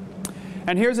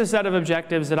 And here's a set of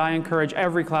objectives that I encourage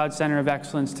every cloud center of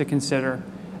excellence to consider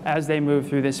as they move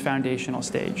through this foundational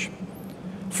stage.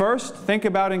 First, think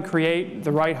about and create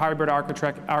the right hybrid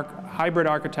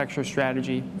architecture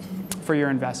strategy for your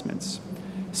investments.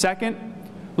 Second,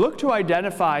 look to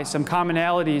identify some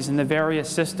commonalities in the various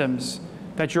systems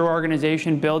that your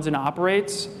organization builds and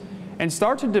operates, and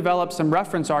start to develop some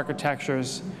reference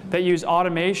architectures that use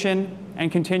automation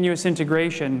and continuous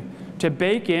integration to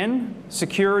bake in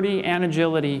security and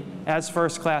agility as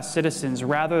first-class citizens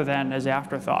rather than as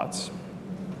afterthoughts.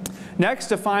 Next,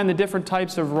 define the different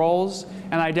types of roles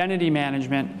and identity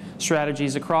management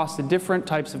strategies across the different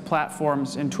types of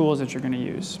platforms and tools that you're going to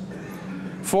use.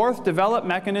 Fourth, develop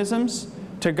mechanisms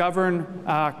to govern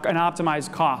and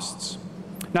optimize costs.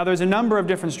 Now, there's a number of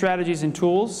different strategies and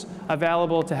tools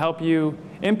available to help you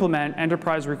implement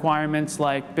enterprise requirements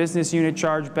like business unit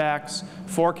chargebacks,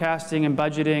 forecasting and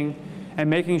budgeting, and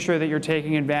making sure that you're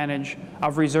taking advantage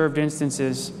of reserved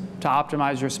instances to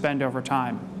optimize your spend over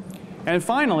time. And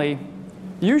finally,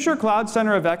 use your Cloud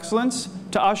Center of Excellence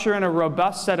to usher in a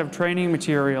robust set of training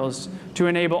materials to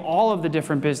enable all of the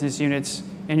different business units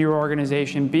in your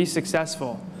organization be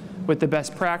successful with the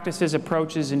best practices,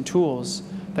 approaches, and tools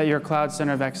that your Cloud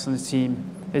Center of Excellence team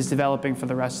is developing for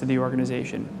the rest of the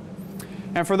organization.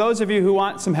 And for those of you who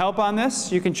want some help on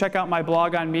this, you can check out my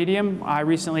blog on Medium. I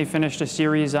recently finished a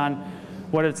series on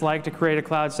what it's like to create a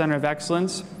Cloud Center of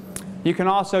Excellence. You can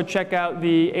also check out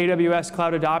the AWS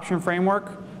Cloud Adoption Framework,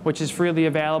 which is freely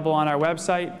available on our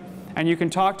website. And you can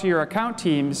talk to your account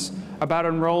teams about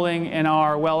enrolling in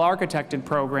our well-architected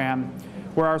program,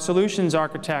 where our solutions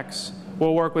architects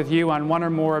will work with you on one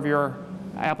or more of your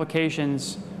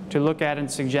applications to look at and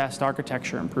suggest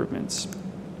architecture improvements.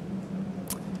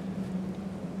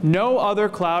 No other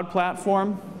cloud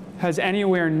platform has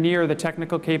anywhere near the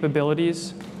technical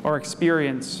capabilities or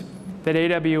experience that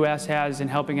AWS has in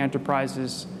helping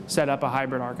enterprises set up a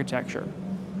hybrid architecture.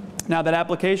 Now, that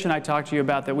application I talked to you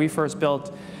about that we first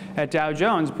built at Dow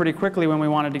Jones, pretty quickly when we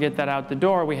wanted to get that out the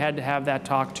door, we had to have that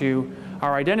talk to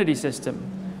our identity system,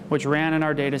 which ran in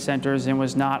our data centers and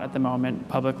was not at the moment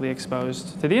publicly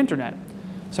exposed to the internet.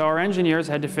 So our engineers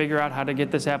had to figure out how to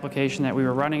get this application that we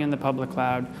were running in the public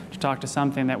cloud to talk to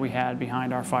something that we had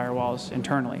behind our firewalls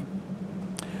internally.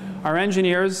 Our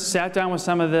engineers sat down with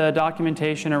some of the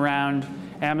documentation around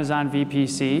Amazon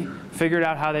VPC, figured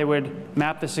out how they would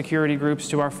map the security groups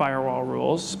to our firewall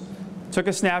rules, took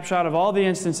a snapshot of all the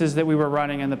instances that we were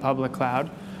running in the public cloud,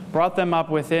 brought them up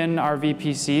within our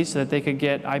VPC so that they could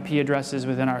get IP addresses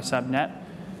within our subnet,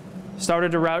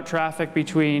 started to route traffic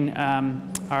between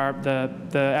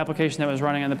the application that was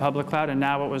running in the public cloud and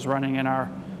now what was running in our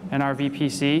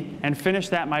VPC, and finished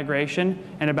that migration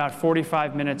in about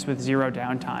 45 minutes with zero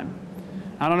downtime.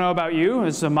 I don't know about you,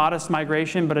 it's a modest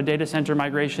migration, but a data center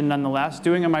migration nonetheless.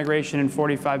 Doing a migration in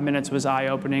 45 minutes was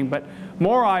eye-opening, but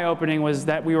more eye-opening was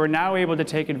that we were now able to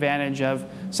take advantage of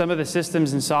some of the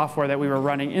systems and software that we were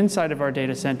running inside of our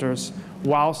data centers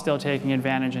while still taking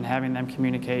advantage and having them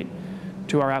communicate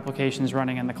to our applications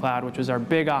running in the cloud, which was our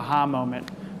big aha moment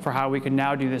for how we could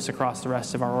now do this across the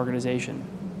rest of our organization.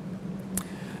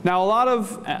 Now, a lot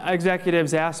of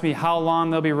executives ask me how long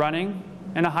they'll be running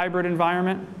in a hybrid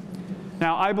environment.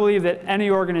 Now, I believe that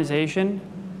any organization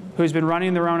who's been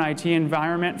running their own IT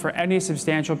environment for any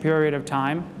substantial period of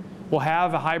time will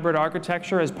have a hybrid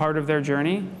architecture as part of their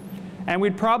journey. And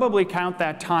we'd probably count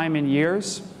that time in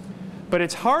years. But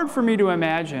it's hard for me to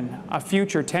imagine a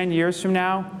future 10 years from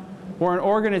now or an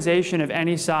organization of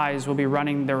any size will be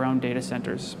running their own data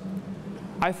centers.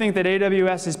 I think that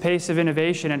AWS's pace of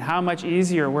innovation and how much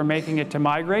easier we're making it to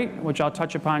migrate, which I'll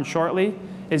touch upon shortly,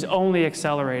 is only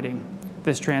accelerating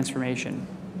this transformation.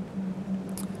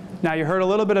 Now, you heard a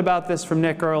little bit about this from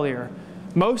Nick earlier.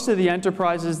 Most of the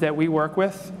enterprises that we work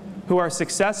with who are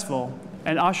successful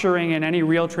in ushering in any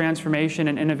real transformation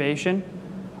and innovation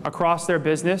across their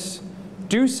business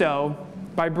do so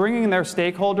by bringing their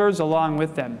stakeholders along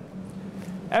with them.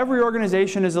 Every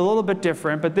organization is a little bit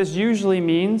different, but this usually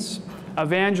means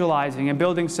evangelizing and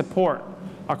building support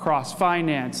across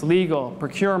finance, legal,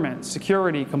 procurement,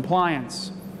 security,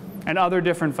 compliance, and other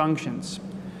different functions.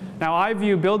 Now, I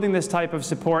view building this type of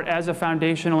support as a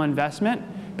foundational investment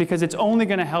because it's only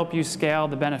going to help you scale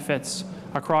the benefits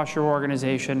across your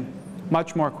organization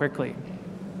much more quickly.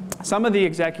 Some of the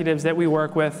executives that we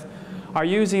work with are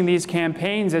using these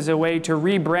campaigns as a way to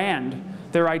rebrand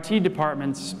their IT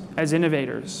departments as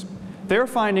innovators. They're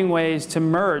finding ways to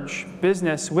merge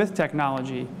business with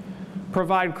technology,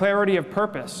 provide clarity of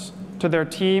purpose to their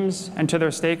teams and to their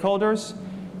stakeholders,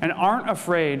 and aren't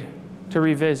afraid to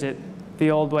revisit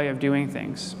the old way of doing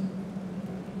things.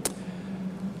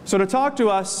 So to talk to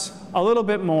us a little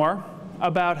bit more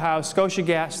about how Scotia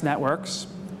Gas Networks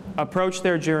approached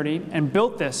their journey and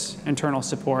built this internal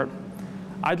support,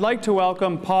 I'd like to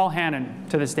welcome Paul Hannon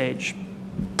to the stage.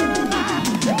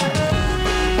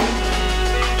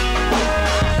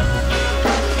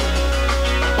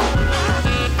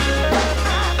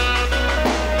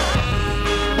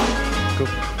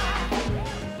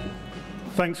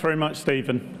 Thanks very much,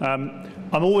 Stephen.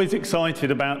 I'm always excited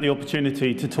about the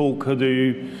opportunity to talk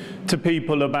to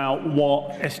people about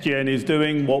what SGN is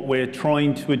doing, what we're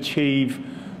trying to achieve,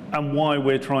 and why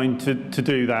we're trying to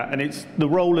do that. And it's the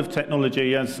role of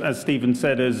technology, as Stephen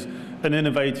said, as an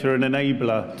innovator and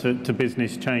enabler to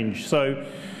business change. So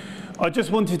I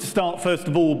just wanted to start, first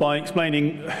of all, by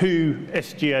explaining who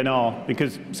SGN are,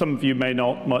 because some of you may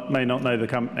not know the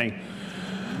company.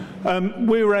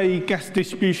 We're a gas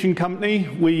distribution company.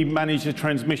 We manage the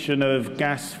transmission of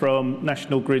gas from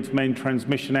National Grid's main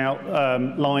transmission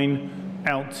line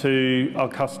out to our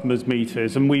customers'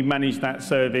 meters, and we manage that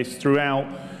service throughout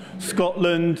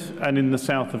Scotland and in the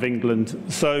south of England.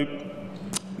 So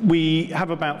we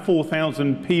have about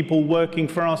 4,000 people working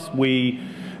for us. We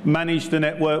manage the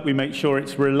network. We make sure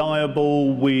it's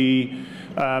reliable. We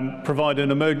provide an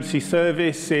emergency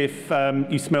service. If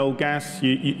you smell gas,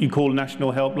 you call a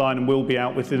national helpline and we'll be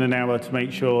out within an hour to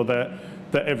make sure that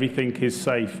everything is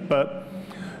safe. But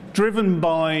driven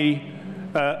by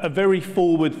a very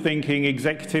forward-thinking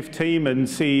executive team and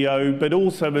CEO, but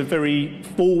also a very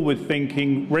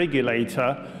forward-thinking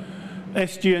regulator,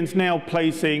 SGN's now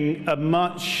placing a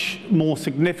much more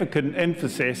significant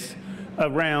emphasis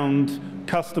around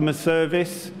customer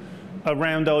service,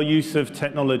 around our use of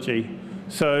technology.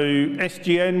 So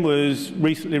SGN was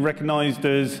recently recognized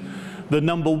as the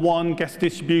 #1 gas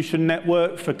distribution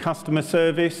network for customer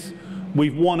service.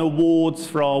 We've won awards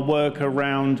for our work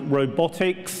around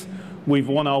robotics. We've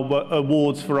won our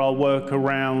awards for our work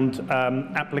around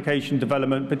application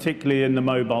development, particularly in the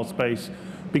mobile space,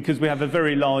 because we have a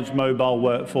very large mobile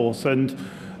workforce. And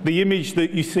the image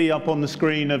that you see up on the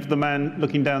screen of the man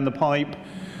looking down the pipe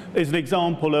is an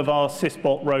example of our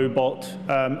Sysbot robot,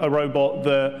 a robot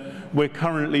that we're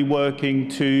currently working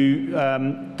to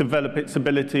develop its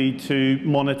ability to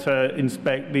monitor,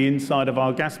 inspect the inside of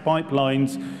our gas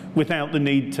pipelines without the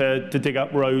need to dig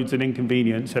up roads and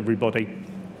inconvenience everybody.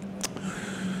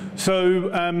 So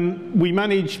we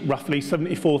manage roughly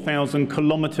 74,000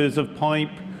 kilometers of pipe.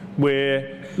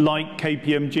 We're, like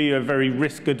KPMG, a very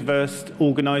risk-adverse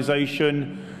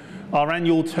organization. Our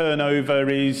annual turnover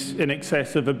is in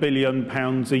excess of £1 billion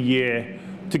a year,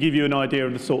 to give you an idea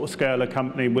of the sort of scale of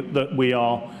company that we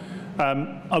are.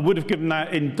 I would have given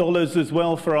that in dollars as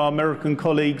well for our American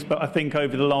colleagues, but I think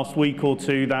over the last week or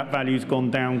two that value's gone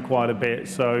down quite a bit,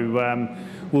 so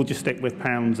we'll just stick with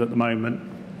pounds at the moment.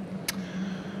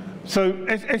 So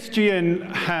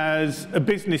SGN has a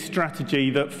business strategy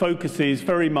that focuses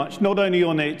very much not only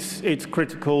on its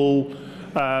critical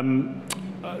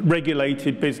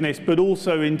regulated business, but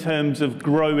also in terms of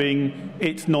growing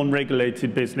its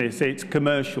non-regulated business, its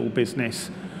commercial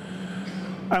business.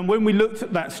 And when we looked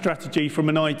at that strategy from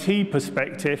an IT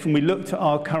perspective, and we looked at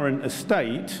our current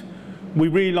estate, we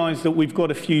realized that we've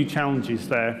got a few challenges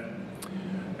there.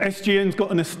 SGN's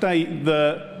got an estate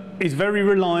that is very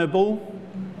reliable,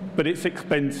 but it's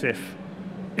expensive.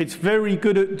 It's very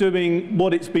good at doing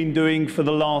what it's been doing for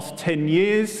the last 10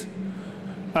 years.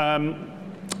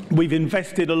 We've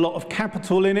invested a lot of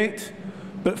capital in it,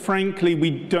 but frankly, we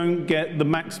don't get the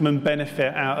maximum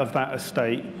benefit out of that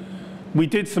estate. We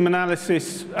did some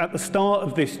analysis at the start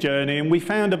of this journey, and we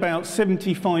found about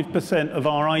 75% of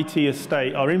our IT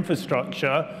estate, our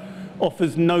infrastructure,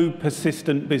 offers no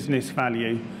persistent business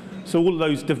value. So all of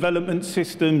those development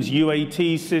systems,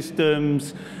 UAT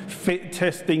systems, fit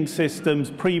testing systems,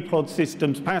 pre-prod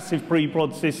systems, passive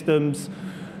pre-prod systems,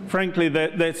 frankly,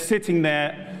 they're sitting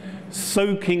there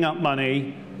soaking up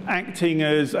money, acting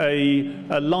as a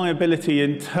liability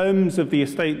in terms of the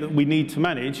estate that we need to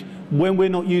manage when we're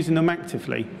not using them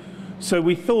actively. So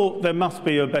we thought there must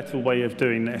be a better way of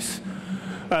doing this.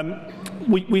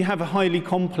 We have a highly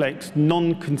complex,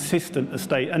 non-consistent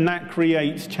estate, and that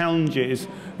creates challenges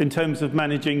in terms of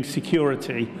managing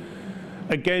security.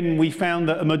 Again, we found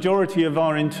that a majority of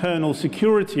our internal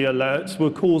security alerts were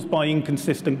caused by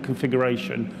inconsistent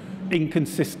configuration,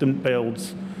 inconsistent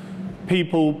builds.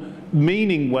 People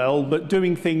meaning well, but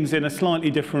doing things in a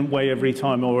slightly different way every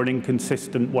time, or an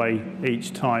inconsistent way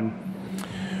each time.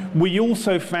 We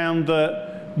also found that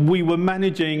we were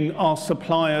managing our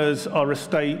suppliers, our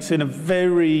estates, in a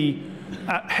very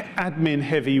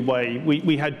admin-heavy way.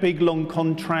 We had big, long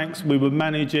contracts. We were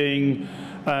managing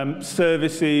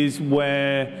services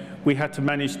where we had to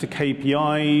manage to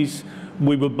KPIs.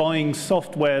 We were buying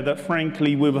software that,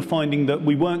 frankly, we were finding that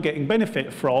we weren't getting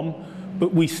benefit from,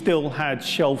 but we still had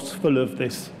shelves full of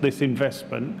this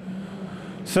investment.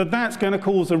 So that's going to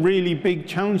cause a really big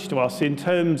challenge to us in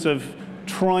terms of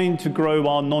trying to grow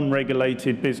our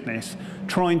non-regulated business,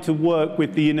 trying to work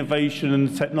with the innovation and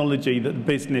the technology that the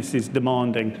business is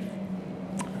demanding.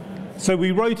 So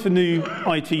we wrote a new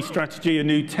IT strategy, a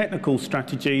new technical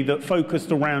strategy that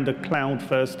focused around a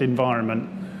cloud-first environment.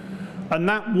 And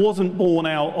that wasn't born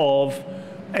out of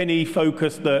any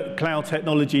focus that cloud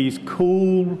technology is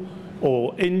cool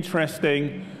or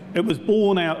interesting. It was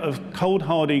born out of cold,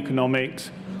 hard economics.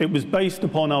 It was based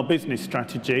upon our business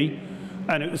strategy,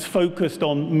 and it was focused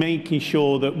on making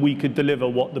sure that we could deliver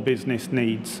what the business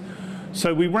needs.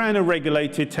 So we ran a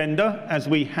regulated tender, as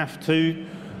we have to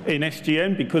in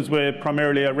SGN, because we're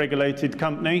primarily a regulated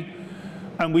company,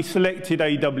 and we selected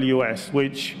AWS,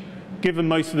 which, given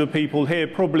most of the people here,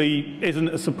 probably isn't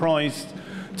a surprise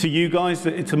to you guys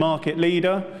that it's a market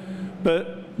leader.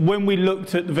 But when we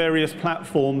looked at the various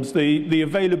platforms, the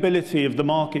availability of the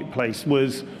marketplace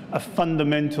was a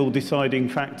fundamental deciding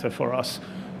factor for us.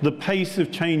 The pace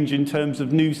of change in terms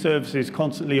of new services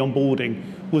constantly onboarding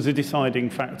was a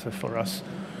deciding factor for us.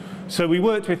 So we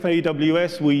worked with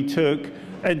AWS. We took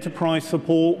enterprise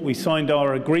support. We signed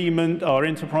our agreement, our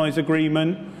enterprise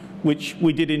agreement, which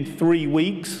we did in 3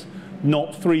 weeks,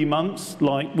 not 3 months,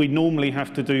 like we normally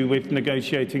have to do with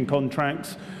negotiating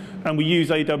contracts. And we use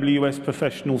AWS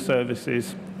professional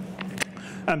services.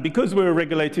 And because we're a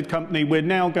regulated company, we're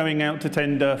now going out to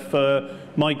tender for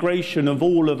migration of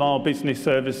all of our business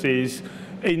services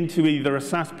into either a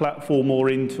SaaS platform or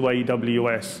into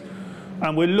AWS.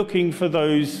 And we're looking for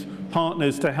those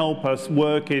partners to help us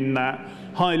work in that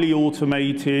highly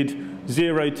automated,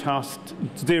 zero trust,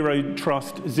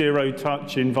 zero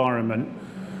touch environment.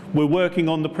 We're working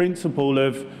on the principle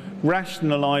of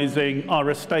rationalizing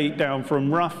our estate down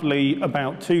from roughly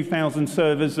about 2,000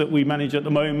 servers that we manage at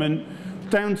the moment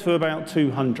down to about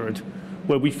 200,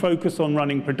 where we focus on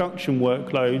running production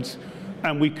workloads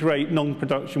and we create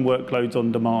non-production workloads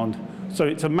on demand. So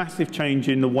it's a massive change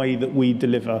in the way that we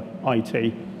deliver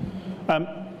IT.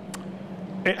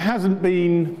 It hasn't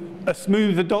been a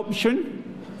smooth adoption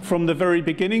from the very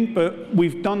beginning, but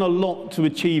we've done a lot to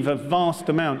achieve a vast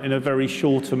amount in a very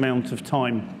short amount of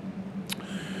time.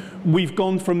 We've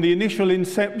gone from the initial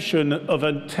inception of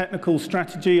a technical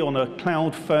strategy on a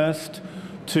cloud first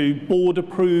to board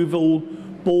approval,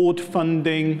 board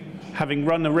funding, having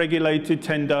run a regulated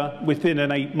tender within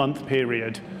an 8-month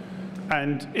period.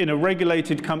 And in a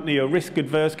regulated company, a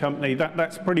risk-adverse company,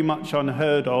 that's pretty much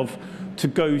unheard of to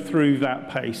go through that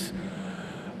pace.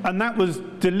 And that was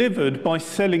delivered by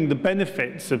selling the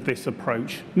benefits of this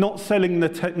approach, not selling the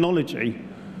technology.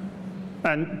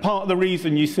 And part of the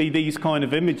reason you see these kind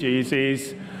of images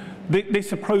is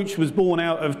this approach was born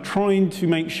out of trying to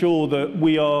make sure that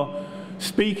we are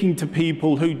speaking to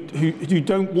people who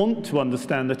don't want to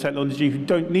understand the technology, who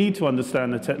don't need to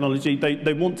understand the technology.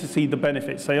 They want to see the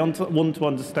benefits. They want to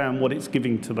understand what it's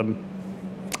giving to them.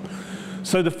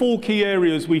 So the 4 key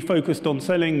areas we focused on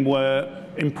selling were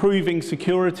improving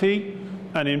security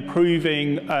and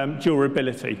improving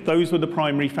durability. Those were the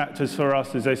primary factors for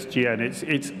us as SGN.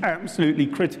 It's absolutely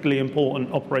critically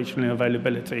important operational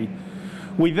availability.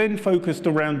 We then focused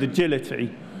around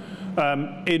agility.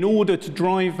 In order to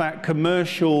drive that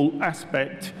commercial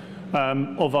aspect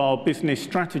of our business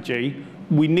strategy,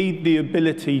 we need the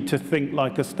ability to think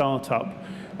like a startup.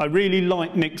 I really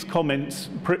like Nick's comments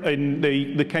in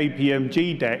the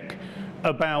KPMG deck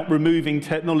about removing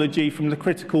technology from the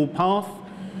critical path.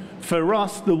 For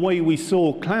us, the way we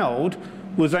saw cloud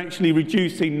was actually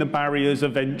reducing the barriers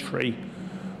of entry.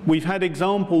 We've had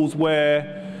examples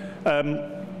where,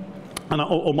 and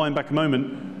I'll wind back a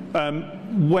moment,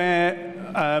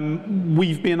 where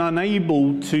we've been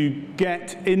unable to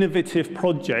get innovative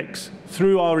projects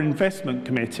through our investment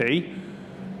committee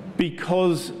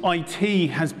because IT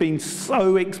has been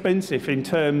so expensive in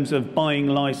terms of buying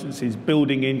licenses,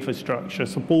 building infrastructure,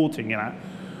 supporting that.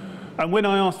 And when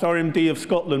I asked our MD of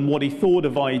Scotland what he thought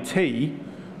of IT,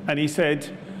 and he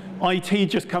said, IT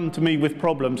just come to me with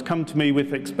problems, come to me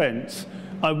with expense.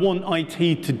 I want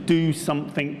IT to do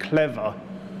something clever.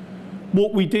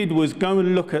 What we did was go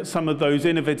and look at some of those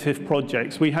innovative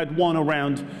projects. We had one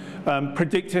around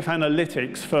predictive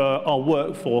analytics for our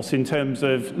workforce in terms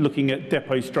of looking at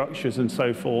depot structures and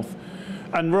so forth.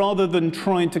 And rather than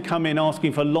trying to come in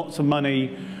asking for lots of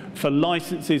money for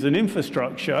licenses and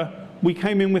infrastructure, we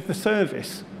came in with the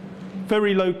service.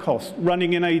 Very low cost,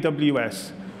 running in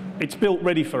AWS. It's built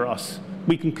ready for us.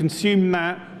 We can consume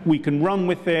that, we can run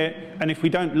with it, and if we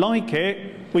don't like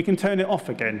it, we can turn it off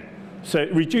again. So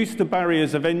it reduced the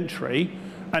barriers of entry,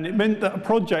 and it meant that a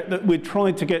project that we'd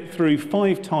tried to get through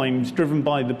 5 times, driven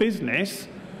by the business,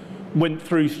 went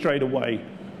through straight away.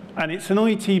 And it's an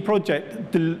IT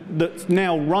project that's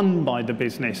now run by the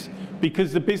business,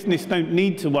 because the business don't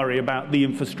need to worry about the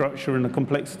infrastructure and the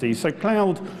complexity. So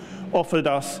cloud offered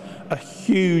us a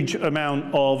huge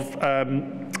amount of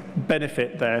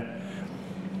benefit there.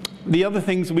 The other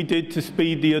things we did to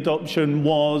speed the adoption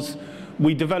was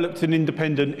we developed an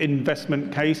independent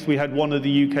investment case. We had one of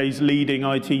the UK's leading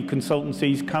IT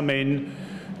consultancies come in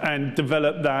and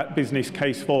develop that business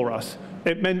case for us.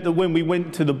 It meant that when we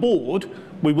went to the board,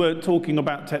 we weren't talking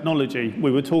about technology.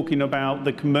 We were talking about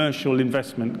the commercial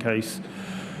investment case.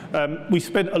 We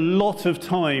spent a lot of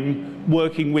time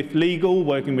working with legal,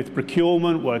 working with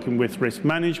procurement, working with risk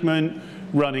management,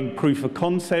 running proof of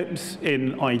concepts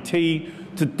in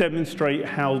IT to demonstrate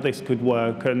how this could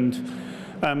work.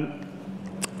 And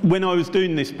when I was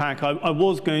doing this pack, I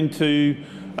was going to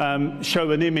show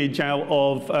an image out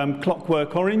of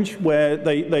Clockwork Orange, where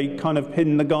they kind of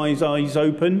pin the guy's eyes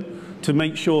open to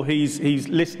make sure he's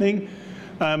listening.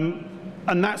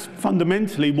 And that's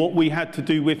fundamentally what we had to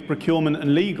do with procurement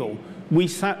and legal. We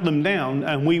sat them down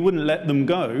and we wouldn't let them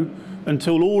go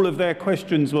until all of their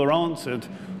questions were answered,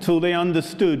 till they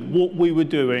understood what we were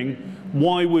doing,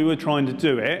 why we were trying to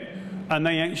do it, and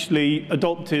they actually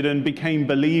adopted and became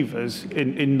believers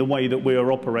in the way that we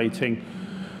are operating.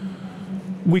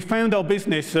 We found our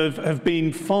business have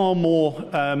been far more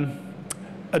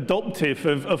adoptive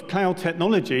of cloud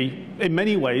technology in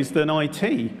many ways than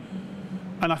IT.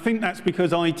 And I think that's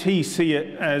because IT see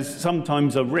it as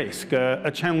sometimes a risk,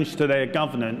 a challenge to their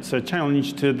governance, a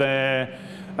challenge to their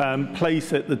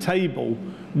place at the table.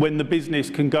 When the business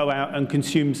can go out and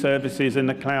consume services in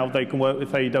the cloud, they can work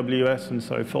with AWS and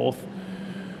so forth.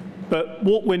 But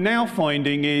what we're now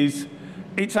finding is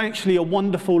it's actually a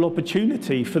wonderful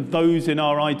opportunity for those in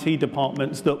our IT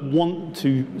departments that want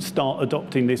to start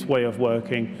adopting this way of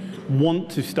working,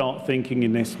 want to start thinking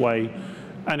in this way.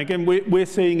 And again, we're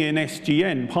seeing in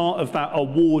SGN part of that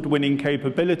award-winning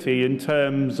capability in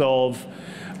terms of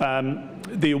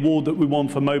the award that we won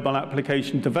for mobile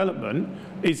application development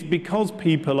is because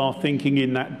people are thinking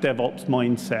in that DevOps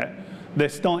mindset. They're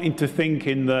starting to think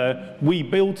in the, we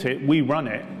built it, we run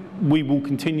it. We will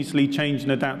continuously change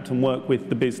and adapt and work with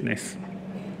the business.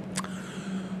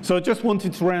 So I just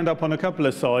wanted to round up on a couple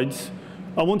of sides.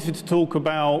 I wanted to talk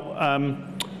about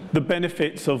the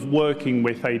benefits of working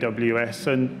with AWS.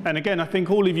 And again, I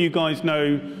think all of you guys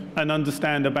know and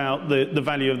understand about the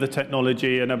value of the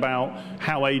technology and about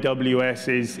how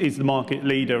AWS is the market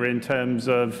leader in terms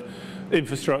of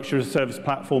infrastructure as a service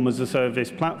platform as a service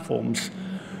platforms.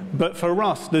 But for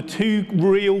us, the 2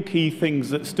 real key things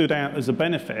that stood out as a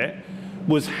benefit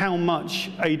was how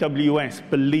much AWS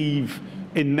believe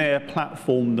in their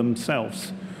platform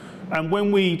themselves. And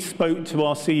when we spoke to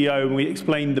our CEO and we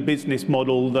explained the business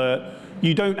model that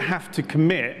you don't have to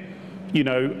commit,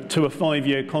 to a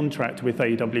 5-year contract with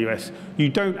AWS. You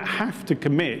don't have to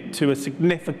commit to a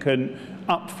significant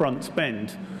upfront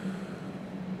spend.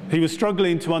 He was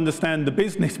struggling to understand the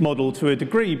business model to a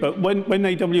degree, but when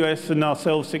AWS and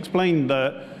ourselves explained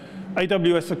that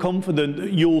AWS are confident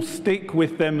that you'll stick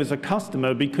with them as a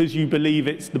customer because you believe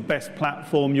it's the best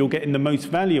platform, you're getting the most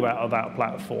value out of that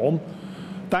platform,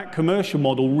 that commercial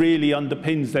model really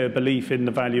underpins their belief in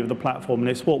the value of the platform, and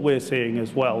it's what we're seeing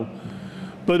as well.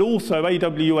 But also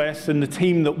AWS and the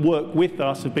team that work with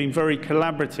us have been very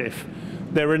collaborative.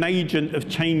 they're an agent of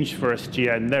change for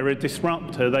SGN. They're a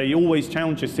disruptor. They always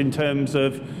challenge us in terms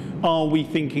of, are we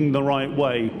thinking the right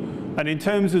way? And in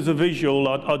terms of a visual,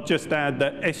 I'd just add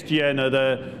that SGN are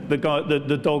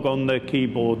the dog on the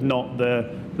keyboard, not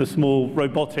the small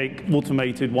robotic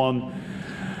automated one.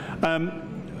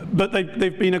 But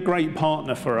they've been a great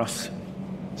partner for us.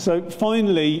 So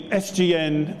finally,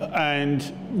 SGN and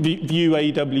view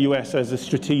AWS as a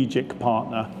strategic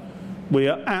partner. We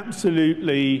are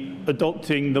absolutely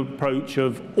adopting the approach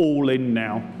of all in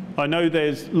now. I know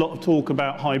there's a lot of talk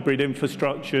about hybrid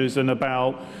infrastructures and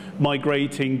about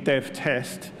migrating dev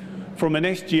test. From an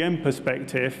SGN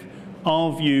perspective,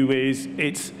 our view is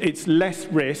it's less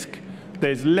risk,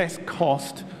 there's less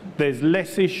cost, there's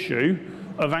less issue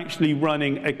of actually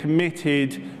running a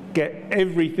committed, get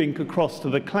everything across to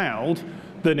the cloud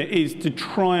than it is to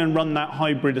try and run that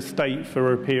hybrid estate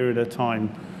for a period of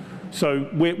time. So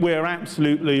we're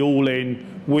absolutely all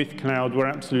in with cloud, we're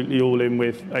absolutely all in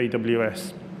with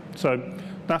AWS. So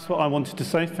that's what I wanted to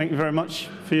say. Thank you very much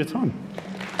for your time.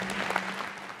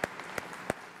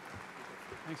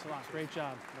 Thanks a lot. Great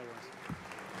job.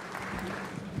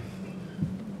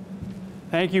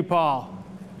 Thank you, Paul.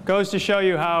 Goes to show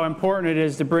you how important it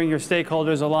is to bring your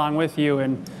stakeholders along with you.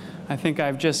 And I think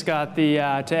I've just got to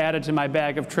add it to my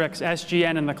bag of tricks,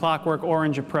 SGN and the Clockwork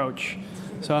Orange approach.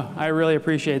 So I really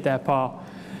appreciate that, Paul.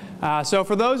 So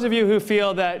for those of you who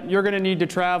feel that you're going to need to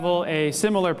travel a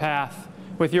similar path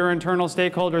with your internal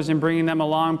stakeholders and bringing them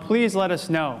along, please let us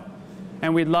know.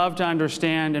 And we'd love to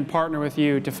understand and partner with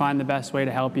you to find the best way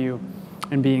to help you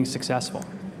in being successful.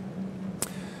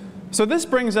 So this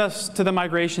brings us to the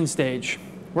migration stage,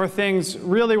 where things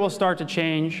really will start to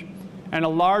change, and a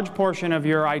large portion of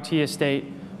your IT estate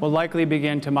will likely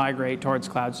begin to migrate towards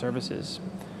cloud services.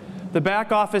 The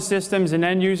back office systems and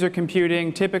end user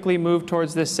computing typically move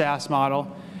towards this SaaS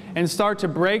model and start to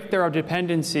break their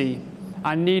dependency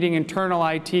on needing internal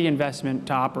IT investment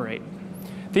to operate.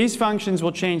 These functions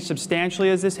will change substantially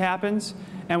as this happens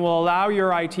and will allow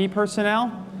your IT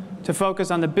personnel to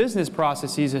focus on the business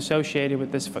processes associated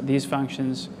with these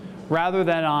functions rather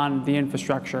than on the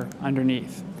infrastructure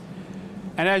underneath.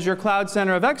 And as your Cloud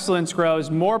Center of Excellence grows,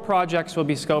 more projects will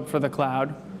be scoped for the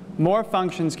cloud, more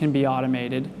functions can be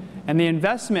automated, and the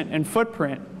investment and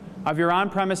footprint of your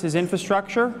on-premises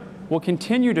infrastructure will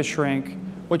continue to shrink,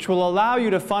 which will allow you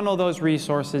to funnel those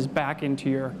resources back into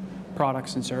your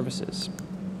products and services.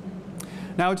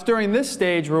 Now, it's during this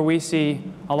stage where we see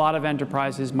a lot of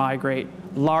enterprises migrate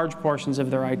large portions of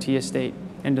their IT estate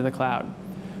into the cloud.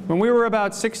 When we were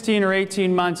about 16 or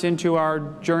 18 months into our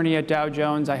journey at Dow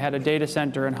Jones, I had a data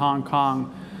center in Hong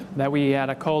Kong that we had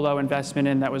a colo investment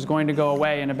in that was going to go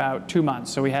away in about 2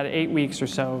 months. So we had 8 weeks or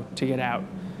so to get out.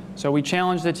 So we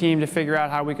challenged the team to figure out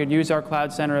how we could use our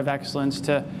Cloud Center of Excellence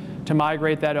to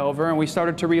migrate that over. And we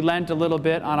started to relent a little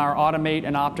bit on our automate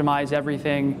and optimize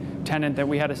everything tenet that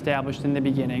we had established in the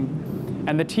beginning.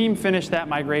 And the team finished that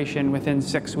migration within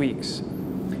 6 weeks.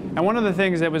 And one of the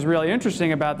things that was really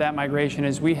interesting about that migration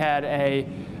is we had a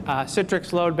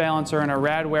Citrix load balancer and a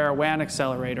Radware WAN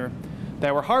accelerator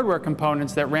that were hardware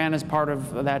components that ran as part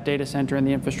of that data center and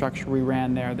the infrastructure we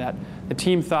ran there that the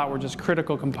team thought were just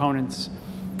critical components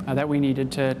that we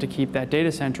needed to keep that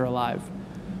data center alive.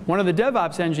 One of the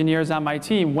DevOps engineers on my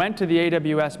team went to the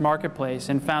AWS marketplace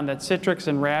and found that Citrix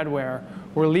and Radware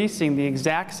were leasing the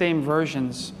exact same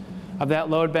versions of that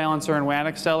load balancer and WAN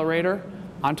accelerator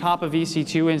on top of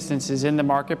EC2 instances in the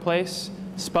marketplace,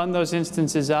 spun those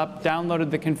instances up, downloaded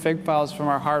the config files from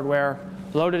our hardware,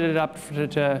 loaded it up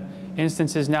to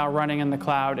instances now running in the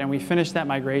cloud, and we finished that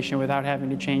migration without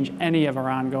having to change any of our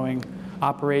ongoing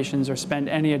operations or spend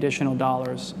any additional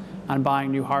dollars on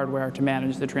buying new hardware to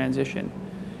manage the transition.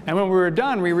 And when we were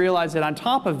done, we realized that on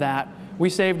top of that,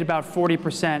 we saved about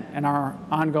 40% in our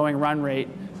ongoing run rate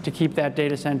to keep that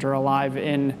data center alive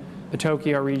in the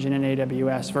Tokyo region in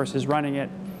AWS versus running it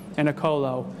in a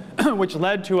colo, which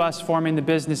led to us forming the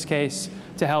business case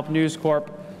to help News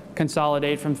Corp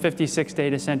consolidate from 56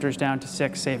 data centers down to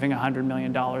 6, saving $100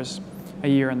 million a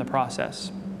year in the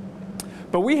process.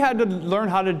 But we had to learn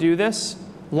how to do this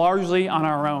largely on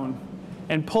our own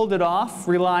and pulled it off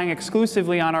relying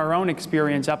exclusively on our own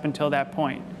experience up until that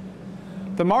point.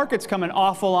 The market's come an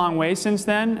awful long way since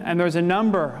then, and there's a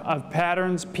number of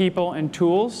patterns, people, and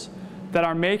tools that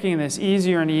are making this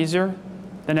easier and easier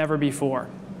than ever before.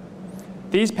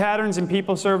 These patterns and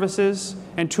people services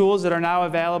and tools that are now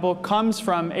available comes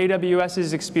from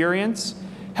AWS's experience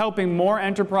helping more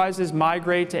enterprises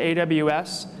migrate to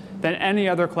AWS than any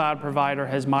other cloud provider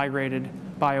has migrated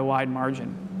by a wide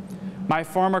margin. My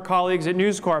former colleagues at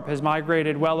News Corp has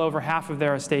migrated well over half of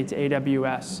their estate to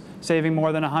AWS, saving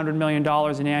more than $100 million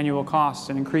in annual costs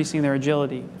and increasing their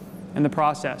agility in the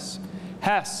process.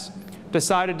 Hess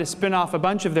decided to spin off a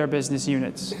bunch of their business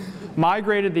units,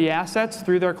 migrated the assets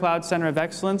through their Cloud Center of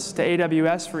Excellence to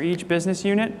AWS for each business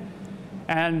unit,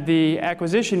 and the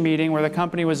acquisition meeting where the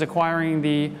company was acquiring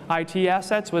the IT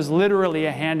assets was literally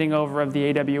a handing over of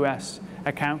the AWS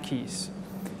account keys.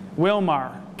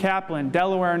 Wilmar, Kaplan,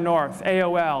 Delaware North,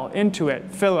 AOL,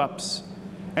 Intuit, Philips,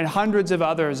 and hundreds of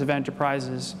others of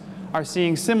enterprises are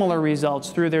seeing similar results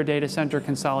through their data center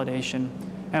consolidation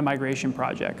and migration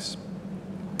projects.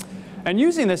 And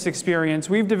using this experience,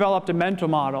 we've developed a mental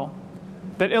model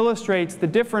that illustrates the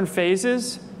different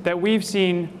phases that we've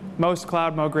seen most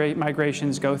cloud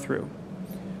migrations go through.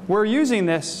 We're using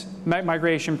this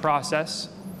migration process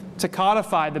to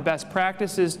codify the best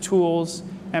practices, tools,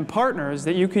 and partners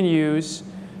that you can use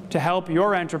to help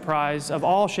your enterprise of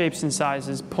all shapes and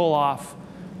sizes pull off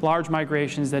large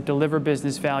migrations that deliver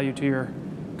business value to your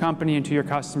company and to your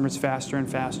customers faster and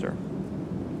faster.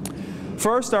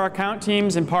 First, our account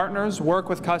teams and partners work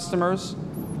with customers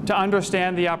to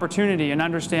understand the opportunity and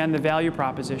understand the value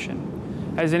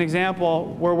proposition. As an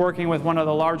example, we're working with one of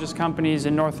the largest companies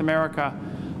in North America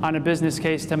on a business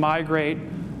case to migrate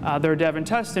their dev and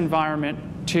test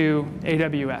environment to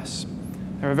AWS.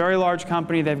 They're a very large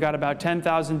company. They've got about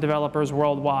 10,000 developers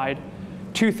worldwide.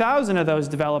 2,000 of those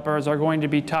developers are going to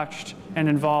be touched and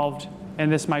involved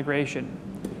in this migration.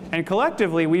 And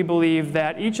collectively, we believe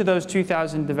that each of those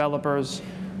 2,000 developers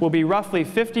will be roughly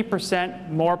 50%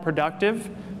 more productive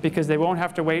because they won't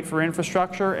have to wait for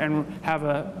infrastructure and have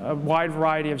a wide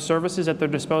variety of services at their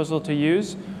disposal to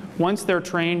use once they're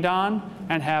trained on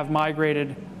and have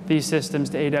migrated these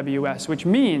systems to AWS, which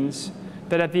means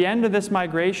that at the end of this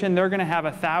migration, they're going to have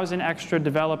 1,000 extra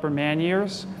developer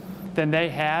man-years than they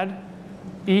had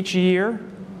each year,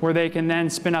 where they can then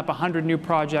spin up 100 new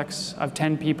projects of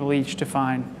 10 people each to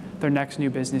find their next new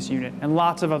business unit. And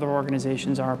lots of other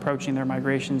organizations are approaching their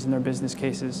migrations and their business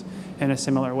cases in a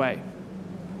similar way.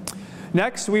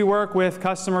 Next, we work with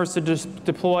customers to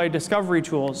deploy discovery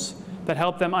tools that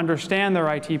help them understand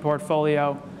their IT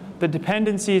portfolio, the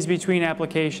dependencies between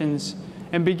applications,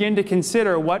 and begin to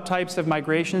consider what types of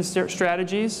migration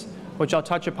strategies, which I'll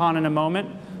touch upon in a moment,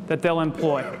 that they'll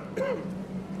employ.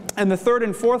 And the third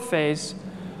and fourth phase,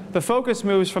 the focus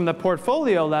moves from the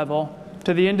portfolio level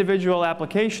to the individual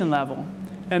application level.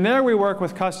 And there we work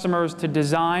with customers to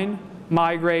design,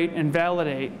 migrate, and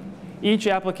validate each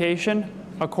application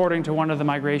according to one of the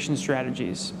migration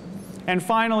strategies. And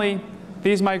finally,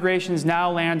 these migrations now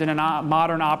land in a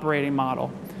modern operating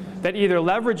model that either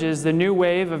leverages the new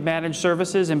wave of managed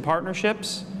services and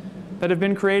partnerships that have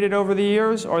been created over the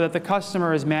years, or that the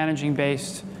customer is managing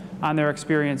based on their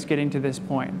experience getting to this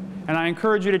point. And I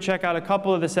encourage you to check out a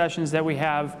couple of the sessions that we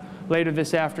have later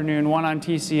this afternoon, one on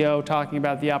TCO talking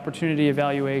about the opportunity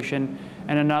evaluation,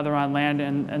 and another on land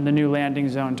and the new landing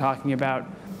zone talking about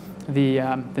the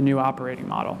new operating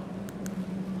model.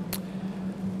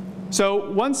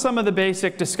 So once some of the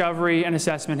basic discovery and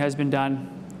assessment has been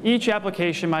done, each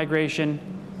application migration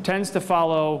tends to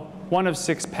follow one of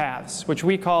 6 paths, which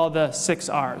we call the 6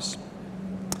 R's.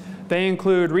 They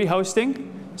include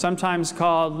rehosting, sometimes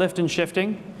called lift and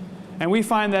shifting. And we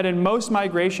find that in most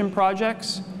migration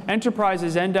projects,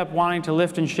 enterprises end up wanting to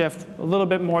lift and shift a little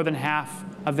bit more than half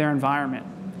of their environment.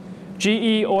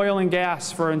 GE Oil and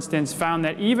Gas, for instance, found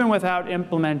that even without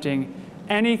implementing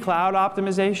any cloud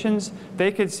optimizations,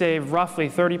 they could save roughly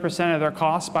 30% of their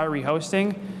costs by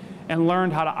rehosting, and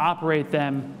learned how to operate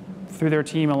them through their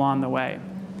team along the way.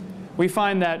 We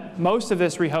find that most of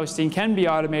this rehosting can be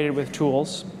automated with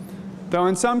tools, though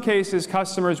in some cases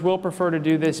customers will prefer to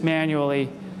do this manually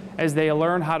as they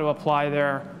learn how to apply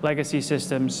their legacy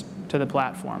systems to the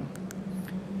platform.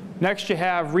 Next, you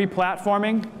have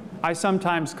replatforming. I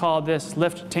sometimes call this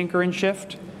lift, tinker, and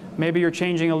shift. Maybe you're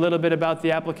changing a little bit about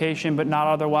the application, but not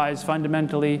otherwise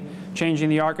fundamentally changing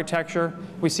the architecture.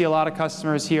 We see a lot of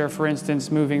customers here, for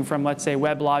instance, moving from, let's say,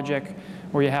 WebLogic,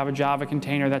 where you have a Java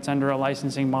container that's under a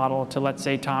licensing model, to, let's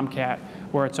say, Tomcat,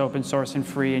 where it's open source and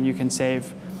free, and you can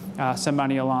save some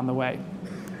money along the way.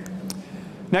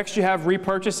 Next, you have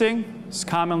repurchasing. It's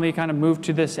commonly kind of moved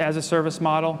to this as a service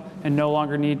model and no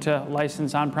longer need to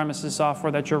license on-premises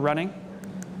software that you're running.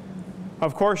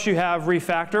 Of course, you have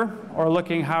refactor, or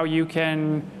looking how you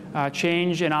can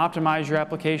change and optimize your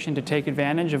application to take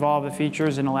advantage of all the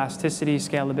features and elasticity,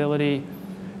 scalability,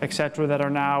 et cetera, that are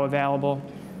now available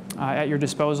at your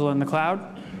disposal in the cloud.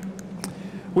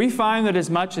 We find that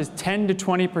as much as 10 to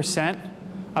 20%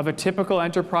 of a typical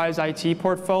enterprise IT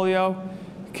portfolio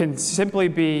can simply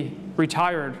be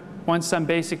retired once some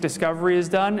basic discovery is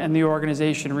done and the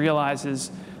organization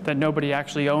realizes that nobody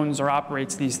actually owns or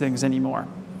operates these things anymore.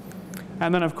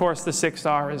 And then, of course, the sixth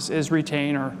R is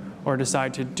retain or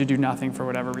decide to do nothing for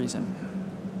whatever reason.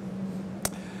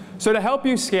 So to help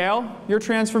you scale your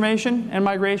transformation and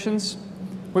migrations,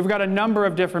 we've got a number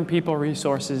of different people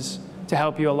resources to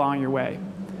help you along your way.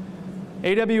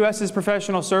 AWS's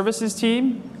professional services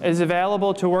team is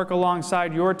available to work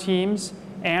alongside your teams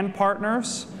and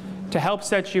partners to help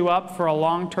set you up for a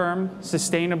long-term,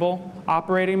 sustainable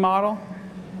operating model.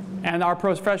 And our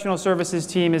professional services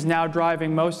team is now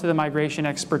driving most of the migration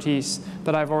expertise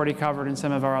that I've already covered in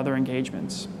some of our other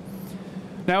engagements.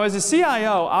 Now, as a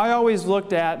CIO, I always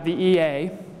looked at the EA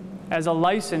as a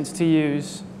license to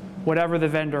use whatever the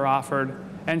vendor offered,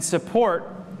 and support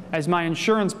as my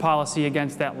insurance policy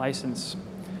against that license.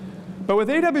 But with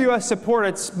AWS support,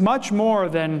 it's much more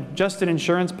than just an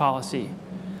insurance policy.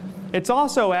 It's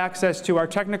also access to our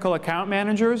technical account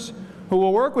managers who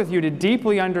will work with you to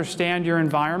deeply understand your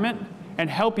environment and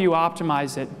help you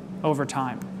optimize it over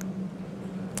time.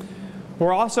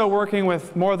 We're also working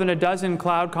with more than a dozen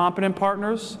cloud competent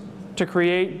partners to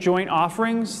create joint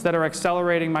offerings that are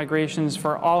accelerating migrations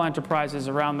for all enterprises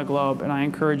around the globe, and I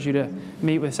encourage you to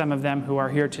meet with some of them who are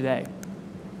here today.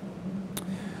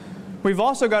 We've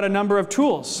also got a number of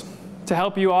tools to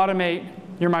help you automate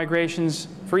your migrations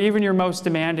for even your most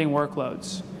demanding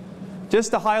workloads.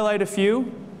 Just to highlight a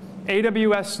few,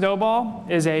 AWS Snowball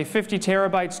is a 50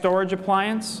 terabyte storage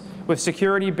appliance with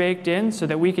security baked in so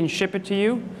that we can ship it to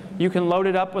you. You can load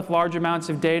it up with large amounts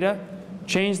of data,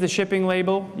 change the shipping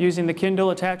label using the Kindle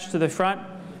attached to the front,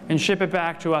 and ship it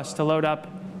back to us to load up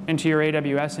into your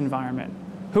AWS environment.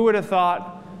 Who would have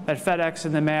thought that FedEx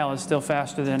in the mail is still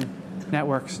faster than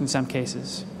networks in some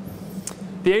cases?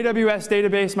 The AWS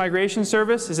Database Migration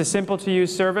Service is a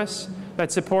simple-to-use service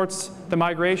that supports the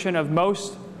migration of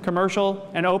most commercial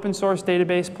and open source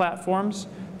database platforms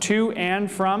to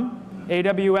and from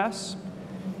AWS,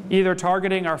 either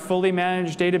targeting our fully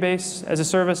managed database as a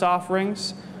service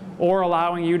offerings or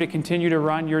allowing you to continue to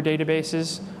run your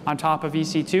databases on top of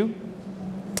EC2.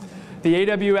 The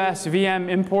AWS VM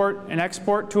import and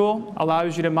export tool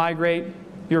allows you to migrate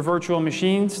your virtual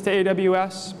machines to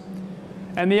AWS.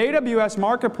 And the AWS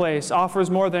Marketplace offers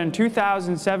more than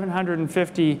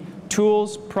 2,750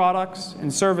 tools, products,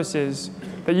 and services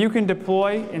that you can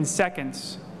deploy in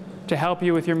seconds to help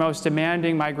you with your most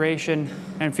demanding migration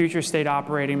and future state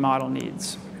operating model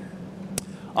needs.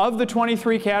 Of the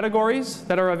 23 categories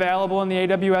that are available in the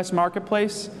AWS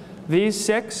Marketplace, these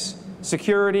 6,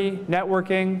 security,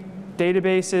 networking,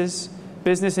 databases,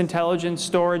 business intelligence,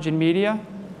 storage, and media,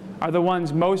 are the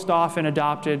ones most often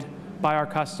adopted by our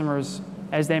customers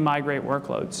as they migrate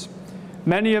workloads.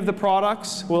 Many of the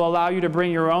products will allow you to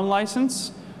bring your own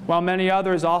license, while many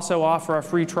others also offer a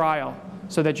free trial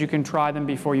so that you can try them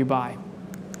before you buy.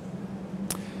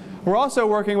 We're also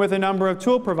working with a number of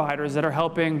tool providers that are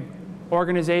helping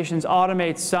organizations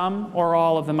automate some or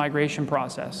all of the migration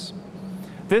process.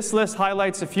 This list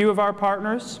highlights a few of our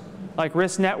partners, like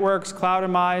Risk Networks,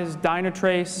 Cloudimize,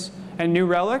 Dynatrace, and New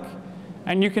Relic,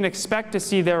 and you can expect to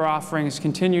see their offerings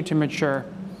continue to mature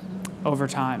over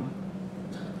time.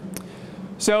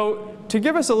 So to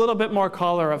give us a little bit more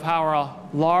color of how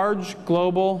a large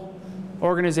global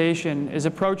organization is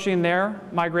approaching their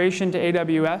migration to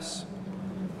AWS,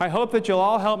 I hope that you'll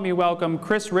all help me welcome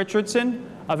Chris Richardson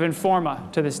of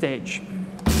Informa to the stage.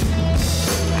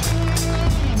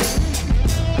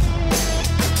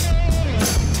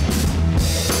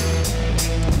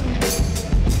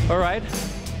 All right.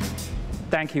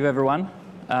 Thank you, everyone.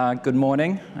 Good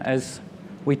morning. As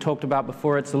we talked about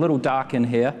before, it's a little dark in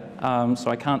here, so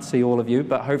I can't see all of you,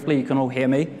 but hopefully you can all hear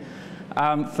me.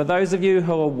 For those of you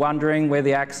who are wondering where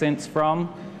the accent's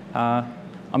from, I'm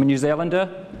a New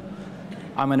Zealander,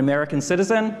 I'm an American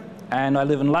citizen, and I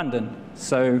live in London.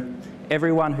 So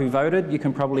everyone who voted, you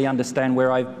can probably understand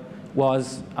where I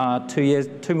was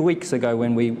 2 weeks ago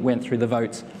when we went through the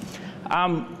votes.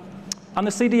 I'm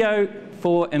the CDO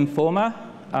for Informa.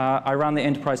 I run the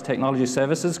Enterprise Technology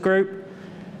Services Group.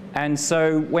 And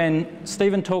so when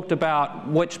Stephen talked about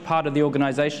which part of the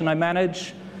organization I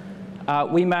manage,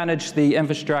 we manage the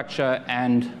infrastructure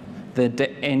and the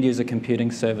end user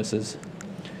computing services.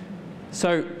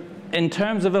 So in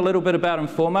terms of a little bit about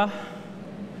Informa,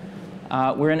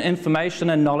 we're an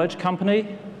information and knowledge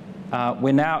company.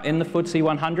 We're now in the FTSE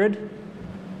 100.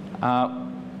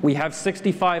 We have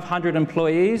 6,500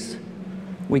 employees.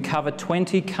 We cover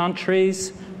 20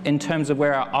 countries in terms of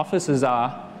where our offices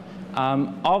are.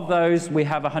 Of those, we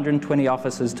have 120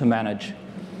 offices to manage.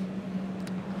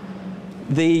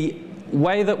 The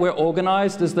way that we're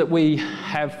organized is that we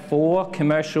have 4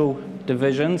 commercial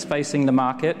divisions facing the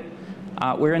market.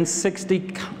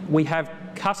 We have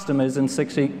customers in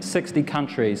 60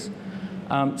 countries.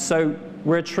 So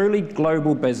we're a truly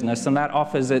global business, and that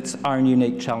offers its own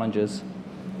unique challenges.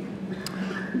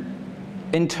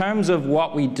 In terms of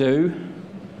what we do,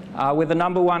 we're the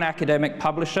 #1 academic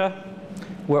publisher.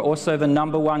 We're also the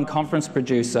 #1 conference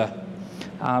producer.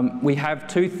 We have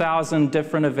 2,000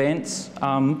 different events,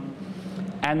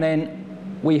 and then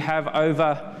we have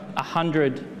over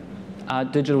 100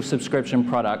 digital subscription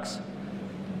products.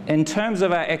 In terms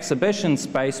of our exhibition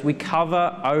space, we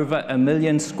cover over 1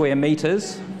 million square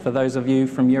meters, for those of you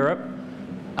from Europe,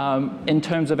 in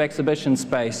terms of exhibition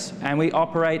space, and we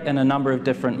operate in a number of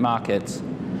different markets.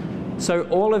 So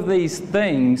all of these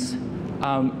things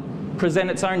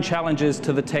present its own challenges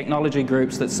to the technology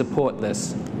groups that support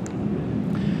this.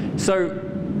 So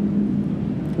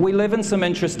we live in some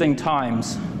interesting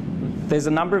times. There's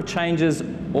a number of changes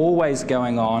always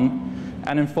going on,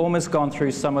 and Informa's gone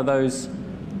through some of those.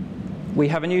 We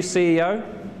have a new CEO,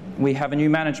 we have a new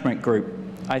management group.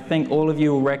 I think all of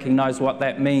you will recognize what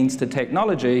that means to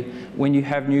technology when you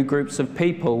have new groups of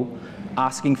people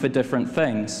asking for different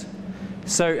things.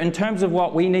 So in terms of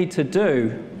what we need to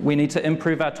do, we need to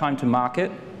improve our time to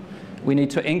market, we need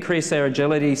to increase our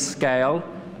agility, scale,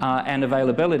 and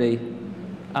availability.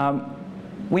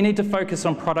 We need to focus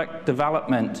on product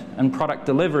development and product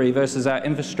delivery versus our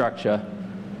infrastructure.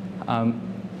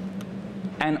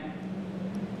 And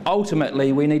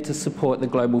ultimately, we need to support the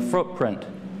global footprint.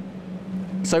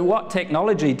 So what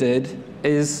technology did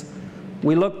is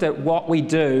we looked at what we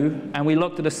do, and we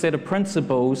looked at a set of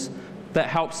principles that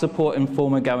help support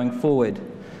Informa going forward.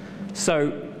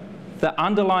 So the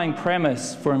underlying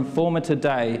premise for Informa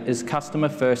today is customer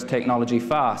first, technology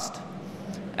fast.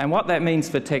 And what that means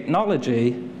for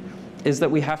technology is that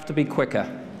we have to be quicker.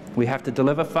 We have to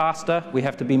deliver faster. We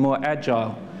have to be more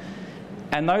agile.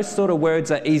 And those sort of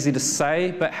words are easy to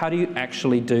say, but how do you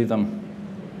actually do them?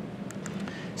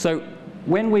 So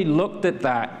when we looked at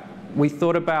that, we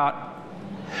thought about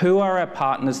who are our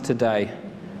partners today?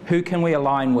 Who can we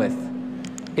align with?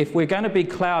 If we're going to be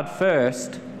cloud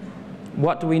first,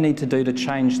 what do we need to do to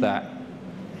change that?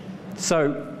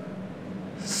 So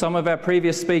some of our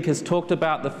previous speakers talked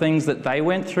about the things that they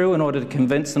went through in order to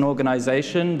convince an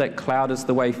organization that cloud is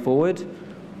the way forward.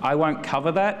 I won't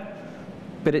cover that,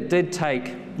 but it did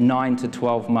take 9 to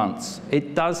 12 months.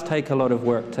 It does take a lot of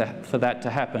work for that to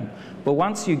happen. But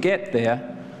once you get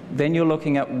there, then you're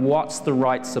looking at what's the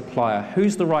right supplier,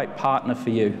 who's the right partner for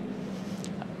you.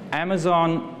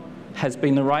 Amazon has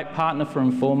been the right partner for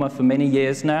Informa for many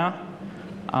years now.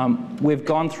 We've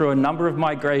gone through a number of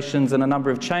migrations and a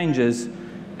number of changes,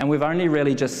 and we've only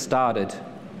really just started.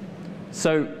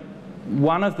 So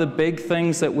one of the big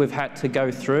things that we've had to go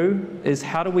through is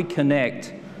how do we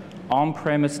connect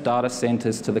on-premise data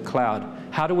centers to the cloud?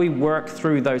 How do we work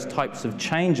through those types of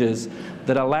changes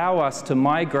that allow us to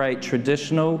migrate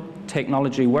traditional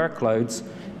technology workloads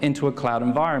into a cloud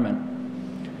environment?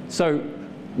 So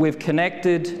we've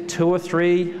connected 2 or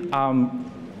 3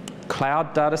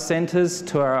 cloud data centers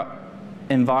to our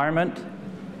environment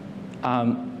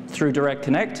through Direct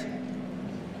Connect.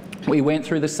 We went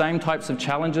through the same types of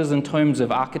challenges in terms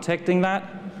of architecting that.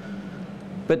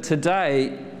 But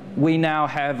today, we now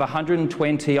have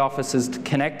 120 offices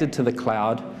connected to the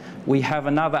cloud. We have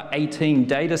another 18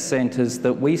 data centers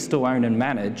that we still own and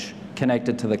manage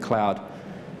connected to the cloud.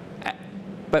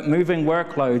 But moving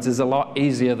workloads is a lot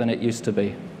easier than it used to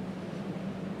be.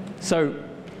 So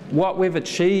what we've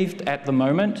achieved at the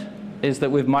moment is that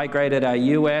we've migrated our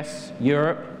US,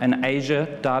 Europe, and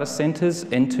Asia data centers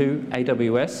into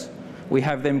AWS. We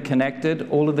have them connected,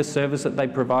 all of the servers that they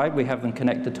provide, we have them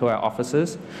connected to our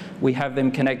offices. We have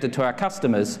them connected to our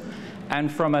customers.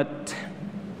 And from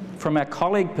our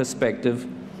colleague perspective,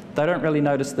 they don't really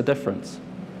notice the difference.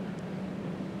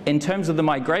 In terms of the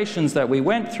migrations that we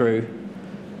went through,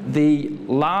 the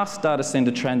last data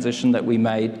center transition that we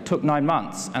made took 9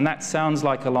 months, and that sounds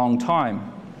like a long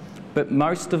time. But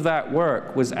most of that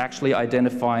work was actually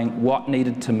identifying what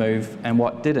needed to move and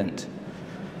what didn't.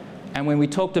 And when we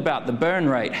talked about the burn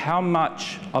rate, how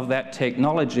much of that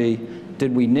technology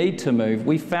did we need to move,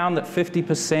 we found that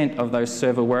 50% of those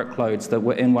server workloads that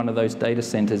were in one of those data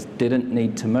centers didn't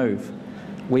need to move.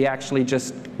 We actually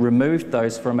just removed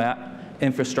those from our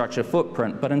infrastructure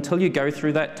footprint. But until you go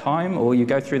through that time or you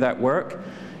go through that work,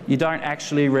 you don't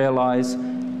actually realize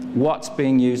what's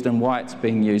being used and why it's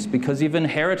being used, because you've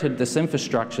inherited this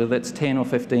infrastructure that's 10 or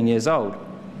 15 years old.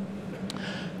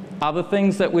 Other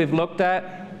things that we've looked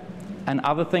at and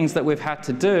other things that we've had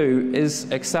to do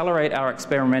is accelerate our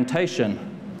experimentation.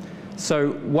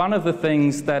 So one of the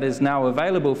things that is now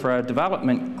available for our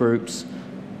development groups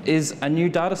is a new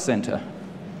data center.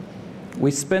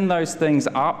 We spin those things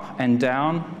up and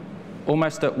down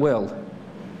almost at will.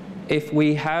 If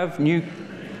we have new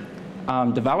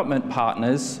development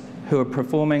partners who are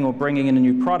performing or bringing in a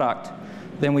new product,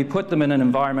 then we put them in an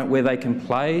environment where they can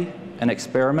play and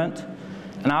experiment.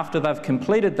 And after they've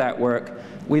completed that work,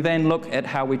 we then look at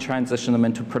how we transition them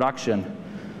into production.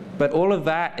 But all of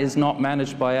that is not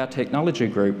managed by our technology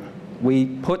group. We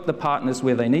put the partners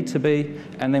where they need to be,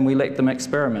 and then we let them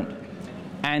experiment.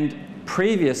 And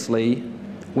previously,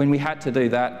 when we had to do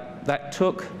that, that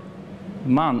took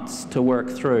months to work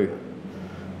through.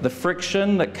 The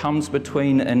friction that comes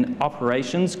between an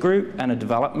operations group and a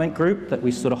development group that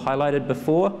we sort of highlighted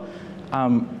before,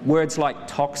 words like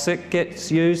toxic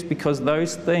gets used because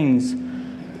those things,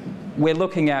 we're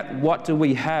looking at what do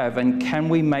we have and can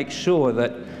we make sure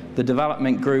that the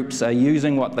development groups are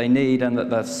using what they need and that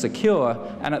they're secure,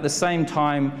 and at the same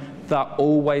time, they're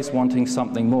always wanting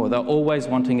something more. They're always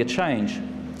wanting a change.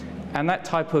 And that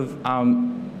type of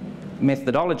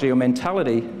methodology or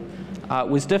mentality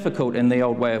was difficult in the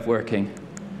old way of working.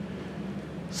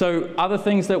 So other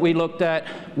things that we looked at,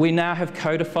 we now have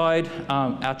codified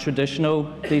our traditional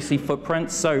DC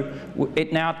footprints. So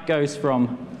it now goes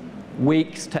from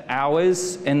weeks to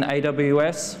hours in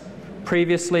AWS.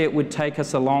 Previously, it would take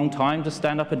us a long time to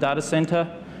stand up a data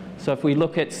center. So if we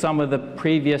look at some of the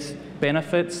previous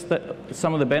benefits,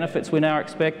 some of the benefits we're now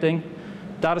expecting,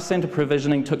 data center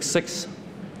provisioning took 6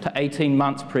 to 18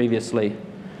 months previously.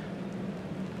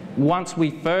 Once we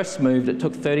first moved, it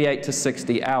took 38 to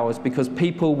 60 hours because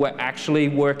people were actually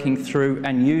working through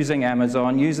and using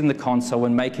Amazon, using the console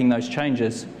and making those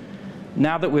changes.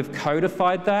 Now that we've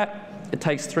codified that, it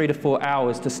takes 3 to 4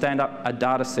 hours to stand up a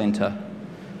data center.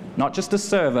 Not just a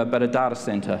server, but a data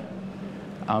center.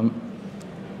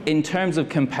 In terms of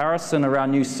comparison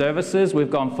around new services,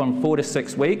 we've gone from 4 to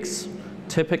 6 weeks.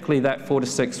 Typically that 4 to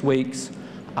 6 weeks,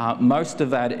 most of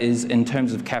that is in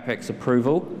terms of CapEx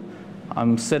approval.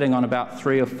 I'm sitting on about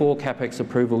 3 or 4 CapEx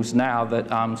approvals now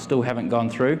that still haven't gone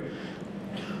through.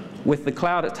 With the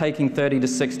cloud, it's taking 30 to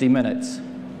 60 minutes.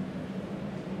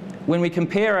 When we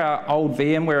compare our old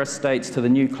VMware estates to the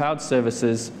new cloud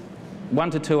services,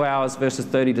 1 to 2 hours versus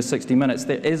 30 to 60 minutes,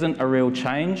 there isn't a real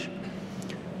change.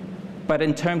 But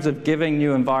in terms of giving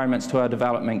new environments to our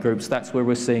development groups, that's where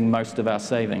we're seeing most of our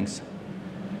savings.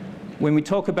 When we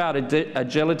talk about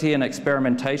agility and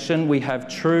experimentation, we have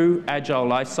true agile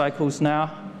life cycles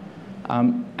now.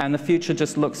 And the future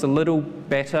just looks a little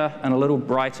better and a little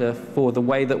brighter for the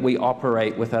way that we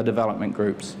operate with our development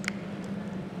groups.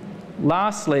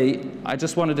 Lastly, I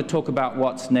just wanted to talk about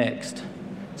what's next.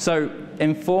 So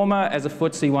Informa, as a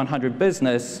FTSE 100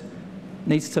 business,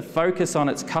 needs to focus on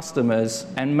its customers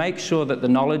and make sure that the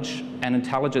knowledge and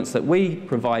intelligence that we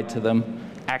provide to them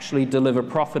actually deliver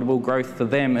profitable growth for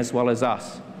them as well as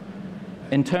us.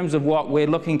 In terms of what we're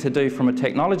looking to do from a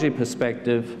technology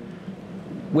perspective,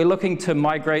 we're looking to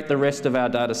migrate the rest of our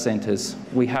data centers.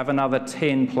 We have another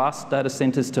 10 plus data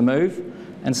centers to move,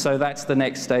 and so that's the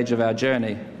next stage of our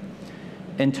journey.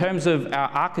 In terms of our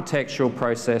architectural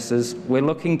processes, we're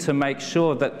looking to make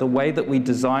sure that the way that we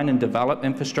design and develop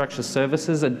infrastructure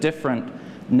services are different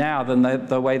now than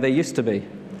the way they used to be.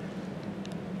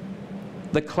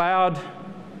 The Cloud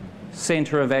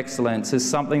Center of Excellence is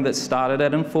something that started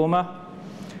at Informa.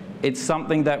 It's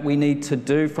something that we need to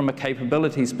do from a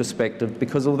capabilities perspective,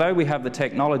 because although we have the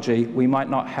technology, we might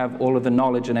not have all of the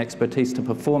knowledge and expertise to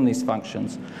perform these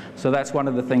functions. So that's one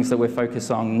of the things that we're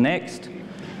focused on next.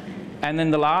 And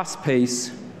then the last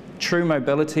piece, true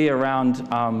mobility around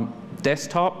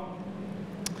desktop.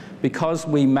 Because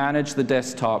we manage the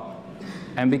desktop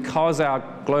and because our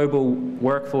global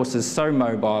workforce is so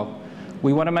mobile,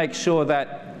 we want to make sure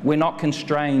that we're not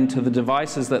constrained to the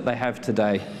devices that they have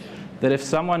today. That if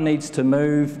someone needs to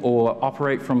move or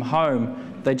operate from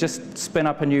home, they just spin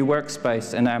up a new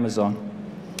workspace in Amazon.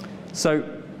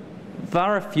 So there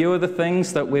are a few of the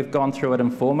things that we've gone through at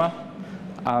Informa.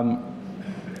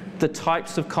 The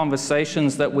types of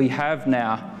conversations that we have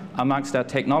now amongst our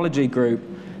technology group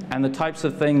and the types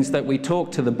of things that we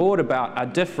talk to the board about are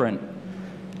different.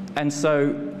 And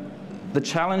so the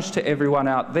challenge to everyone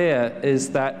out there is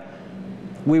that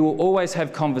we will always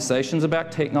have conversations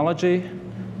about technology,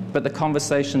 but the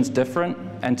conversation's different,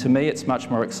 and to me it's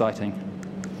much more exciting.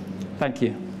 Thank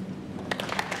you.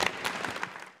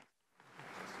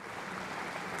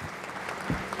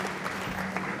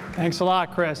 Thanks a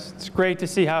lot, Chris. It's great to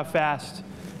see how fast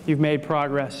you've made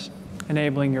progress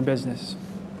enabling your business.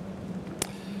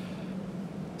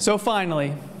 So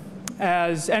finally,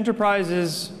 as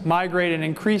enterprises migrate an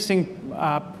increasing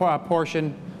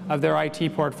portion of their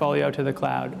IT portfolio to the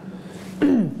cloud,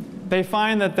 they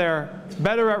find that they're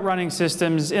better at running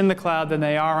systems in the cloud than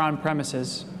they are on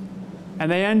premises. And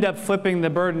they end up flipping the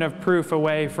burden of proof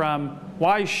away from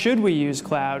why should we use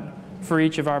cloud for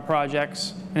each of our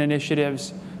projects and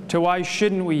initiatives to why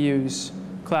shouldn't we use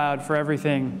cloud for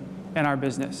everything in our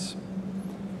business.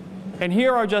 And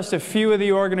here are just a few of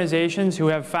the organizations who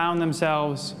have found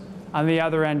themselves on the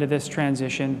other end of this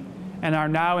transition and are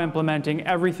now implementing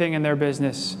everything in their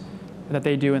business that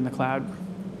they do in the cloud.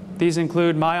 These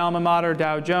include my alma mater,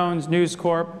 Dow Jones, News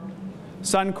Corp,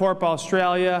 Suncorp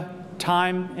Australia,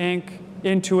 Time Inc.,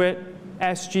 Intuit,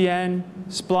 SGN,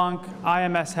 Splunk,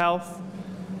 IMS Health.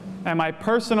 And my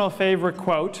personal favorite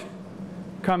quote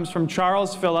comes from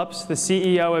Charles Phillips, the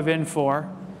CEO of Infor,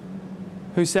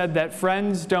 who said that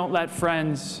friends don't let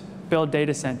friends build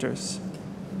data centers.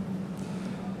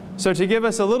 So to give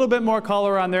us a little bit more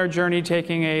color on their journey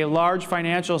taking a large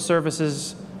financial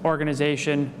services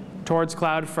organization towards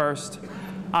cloud first,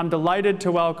 I'm delighted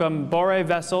to welcome Bore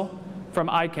Vessel from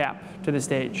ICAP to the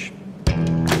stage.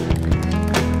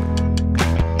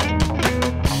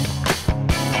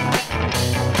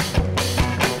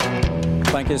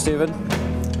 Thank you, Stephen.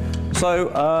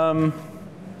 So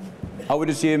I would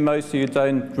assume most of you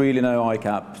don't really know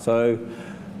ICAP. So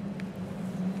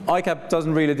ICAP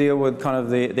doesn't really deal with kind of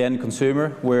the end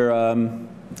consumer. We're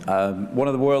one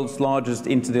of the world's largest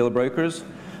interdealer brokers.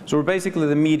 So we're basically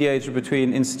the mediator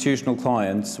between institutional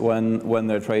clients when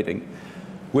they're trading.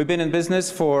 We've been in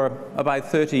business for about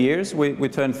 30 years. We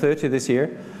turned 30 this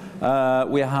year.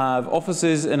 We have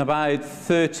offices in about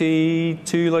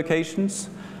 32 locations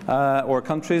or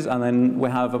countries, and then we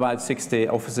have about 60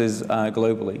 offices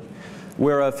globally.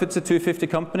 We're a FTSE 250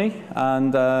 company,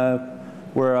 and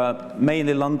we're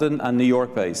mainly London and New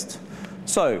York based.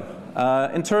 So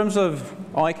in terms of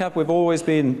ICAP, we've always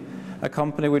been a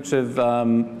company which have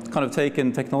kind of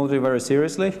taken technology very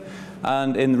seriously.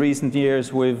 And in recent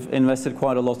years, we've invested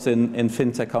quite a lot in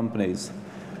fintech companies.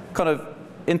 Kind of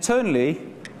internally,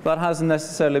 that hasn't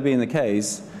necessarily been the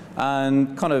case.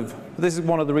 And kind of this is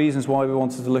one of the reasons why we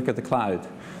wanted to look at the cloud.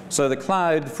 So the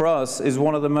cloud, for us, is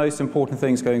one of the most important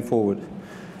things going forward.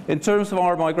 In terms of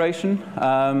our migration,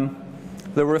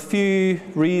 there were a few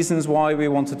reasons why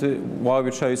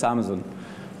we chose Amazon.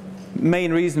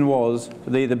 Main reason was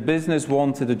the business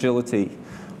wanted agility.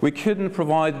 We couldn't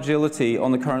provide agility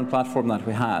on the current platform that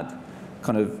we had.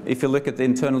 Kind of, if you look at the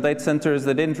internal data centers,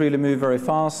 they didn't really move very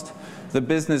fast. The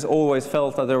business always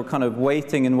felt that they were kind of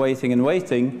waiting and waiting and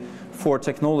waiting for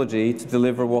technology to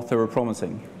deliver what they were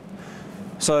promising.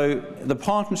 So the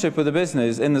partnership with the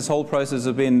business in this whole process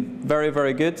has been very,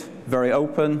 very good, very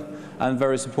open, and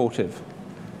very supportive.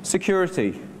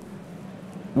 Security.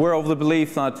 We're of the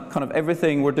belief that kind of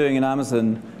everything we're doing in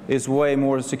Amazon is way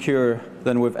more secure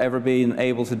than we've ever been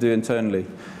able to do internally.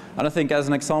 And I think as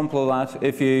an example of that,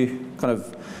 if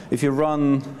you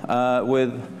run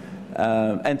with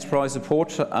enterprise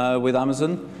support with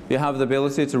Amazon, you have the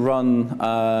ability to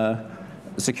run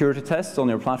security tests on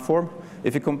your platform.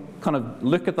 If you kind of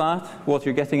look at that, what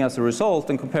you're getting as a result,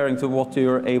 and comparing to what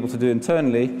you're able to do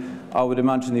internally, I would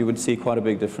imagine you would see quite a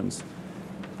big difference.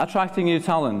 Attracting new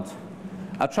talent.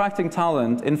 Attracting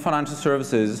talent in financial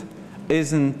services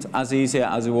isn't as easy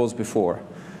as it was before.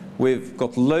 We've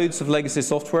got loads of legacy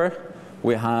software.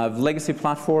 We have legacy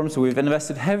platforms. We've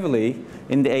invested heavily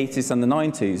in the 80s and the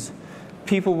 90s.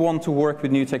 People want to work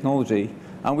with new technology.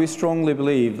 And we strongly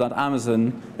believe that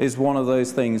Amazon is one of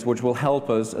those things which will help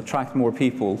us attract more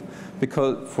people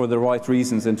for the right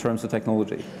reasons in terms of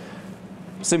technology.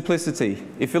 Simplicity.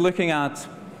 If you're looking at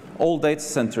all data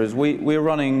centers, we're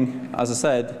running, as I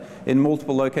said, in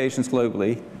multiple locations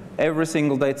globally. Every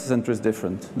single data center is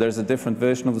different. There's a different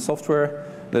version of the software.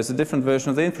 There's a different version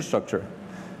of the infrastructure.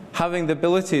 Having the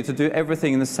ability to do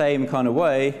everything in the same kind of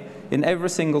way in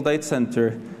every single data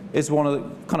center is one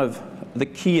of the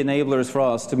key enablers for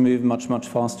us to move much, much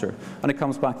faster. And it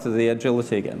comes back to the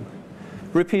agility again.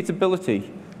 Repeatability.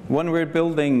 When we're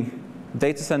building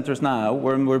data centers now,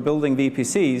 when we're building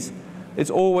VPCs, it's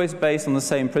always based on the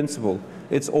same principle.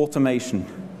 It's automation.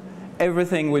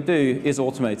 Everything we do is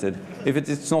automated. If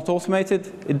it's not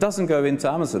automated, it doesn't go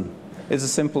into Amazon. It's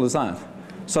as simple as that.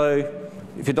 So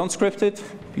if you don't script it,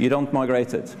 you don't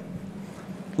migrate it.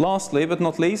 Lastly, but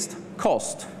not least,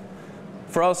 cost.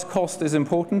 For us, cost is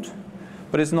important,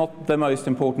 but it's not the most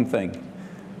important thing.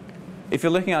 If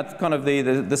you're looking at kind of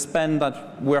the spend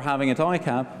that we're having at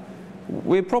ICAP,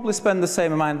 we probably spend the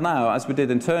same amount now as we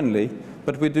did internally,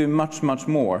 but we do much, much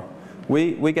more.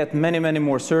 We get many, many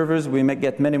more servers. We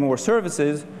get many more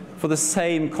services for the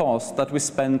same cost that we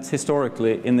spent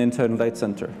historically in the internal data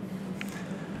center.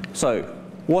 So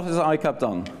what has ICAP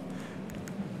done?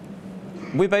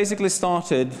 We basically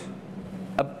started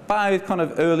about kind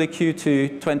of early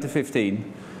Q2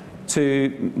 2015.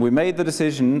 We made the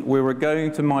decision we were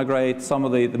going to migrate some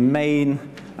of the main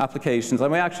applications,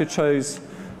 and we actually chose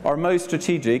our most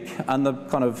strategic and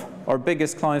our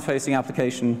biggest client-facing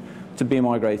application to be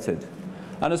migrated.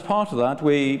 And as part of that,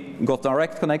 we got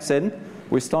direct connects in.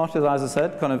 We started, as I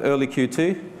said, kind of early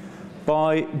Q2.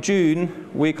 By June,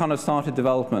 we kind of started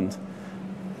development.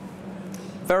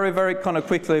 Very, very kind of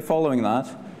quickly following that,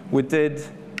 we did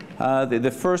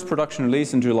the first production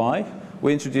release in July.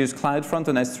 We introduced CloudFront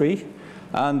and S3,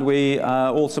 and we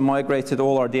also migrated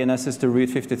all our DNSs to Route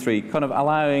 53, kind of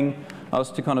allowing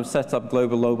us to kind of set up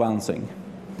global load balancing.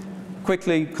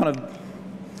 Quickly, kind of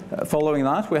following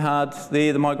that, we had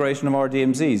the migration of our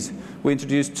DMZs. We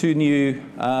introduced 2 new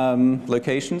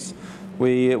locations.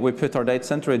 We put our data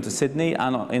center into Sydney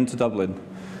and into Dublin.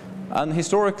 And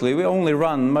historically, we only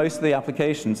run most of the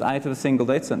applications out of a single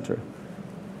data center.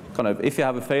 Kind of, if you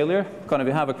have a failure, kind of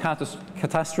you have a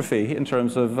catastrophe in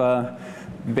terms of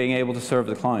being able to serve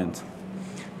the client.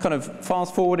 Kind of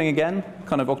fast forwarding again,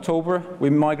 kind of October, we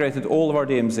migrated all of our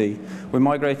DMZ. We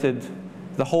migrated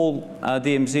the whole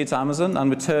DMZ to Amazon, and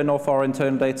we turned off our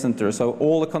internal data center. So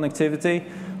all the connectivity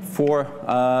for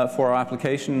our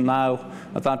application now,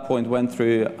 at that point, went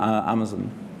through Amazon.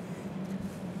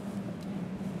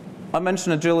 I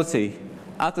mentioned agility.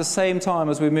 At the same time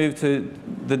as we moved to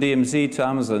the DMZ to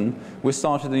Amazon, we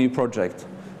started a new project.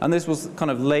 And this was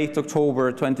kind of late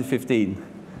October 2015.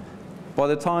 By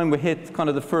the time we hit kind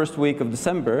of the first week of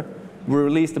December, we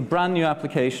released a brand new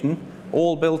application,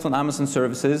 all built on Amazon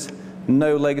services,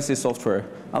 no legacy software.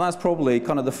 And that's probably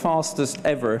kind of the fastest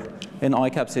ever in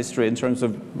ICAP's history in terms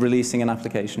of releasing an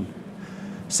application.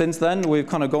 Since then, we've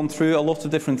kind of gone through a lot of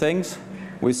different things.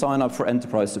 We signed up for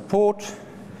enterprise support.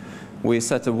 We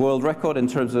set a world record in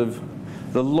terms of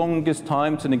the longest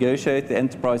time to negotiate the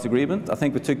enterprise agreement. I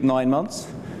think we took 9 months,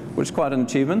 which is quite an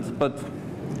achievement, but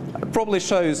it probably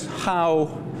shows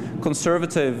how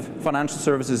conservative financial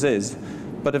services is.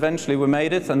 But eventually we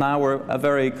made it, and now we're a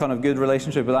very kind of good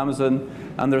relationship with Amazon,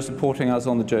 and they're supporting us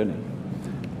on the journey.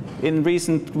 In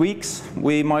recent weeks,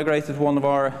 we migrated one of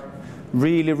our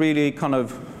really, really kind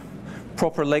of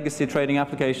proper legacy trading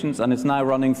applications, and it's now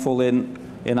running full in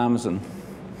Amazon.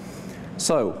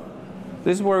 So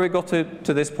this is where we got to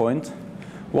this point.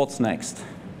 What's next?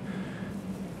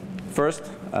 First,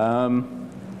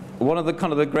 one of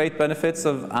the great benefits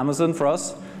of Amazon for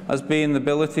us has been the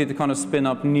ability to kind of spin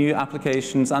up new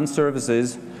applications and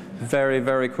services very,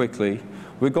 very quickly.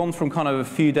 We've gone from kind of a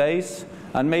few days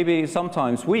and maybe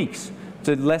sometimes weeks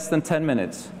to less than 10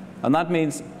 minutes. And that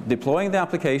means deploying the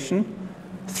application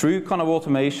through kind of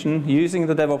automation, using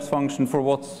the DevOps function for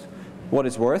what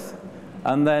it's worth,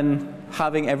 and then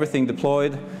having everything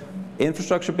deployed,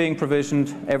 infrastructure being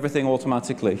provisioned, everything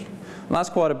automatically. And that's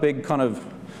quite a big kind of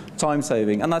time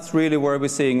saving. And that's really where we're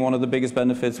seeing one of the biggest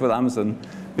benefits with Amazon.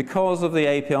 Because of the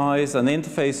APIs and the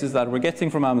interfaces that we're getting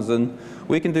from Amazon,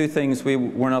 we can do things we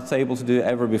were not able to do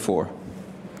ever before.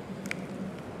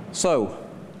 So,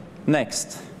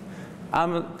 next.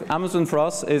 Amazon for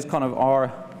us is kind of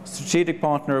our strategic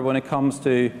partner when it comes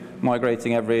to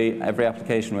migrating every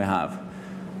application we have.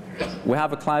 We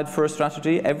have a cloud-first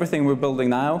strategy. Everything we're building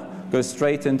now goes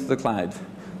straight into the cloud.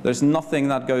 There's nothing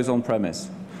that goes on-premise.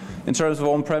 In terms of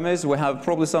on-premise, we have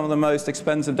probably some of the most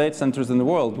expensive data centers in the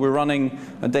world. We're running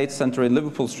a data center in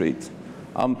Liverpool Street.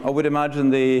 I would imagine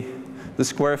the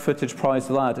square footage price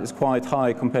of that is quite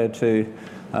high compared to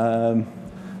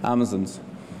Amazon's.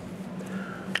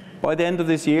 By the end of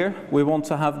this year, we want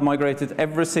to have migrated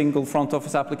every single front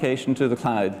office application to the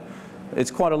cloud. It's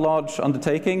quite a large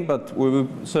undertaking, but we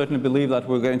certainly believe that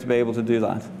we're going to be able to do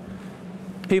that.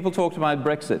 People talked about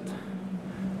Brexit.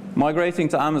 Migrating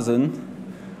to Amazon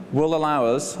will allow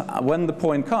us, when the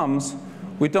point comes,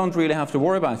 we don't really have to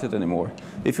worry about it anymore.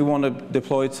 If we want to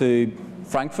deploy to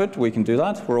Frankfurt, we can do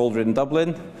that. We're already in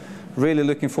Dublin. Really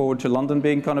looking forward to London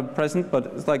being kind of present, but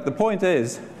it's like the point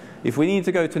is, if we need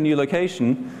to go to a new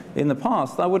location, in the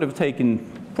past, that would have taken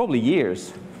probably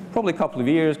years. Probably a couple of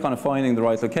years kind of finding the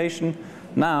right location.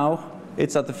 Now,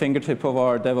 it's at the fingertip of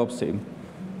our DevOps team.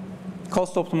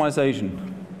 Cost optimization.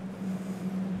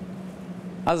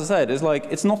 As I said,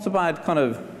 it's not about kind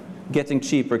of getting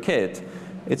cheaper kit.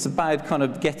 It's about kind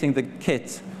of getting the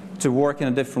kit to work in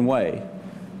a different way.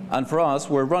 And for us,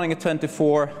 we're running a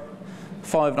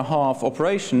 24/5.5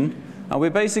 operation, and we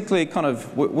basically kind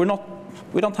of,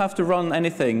 we don't have to run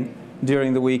anything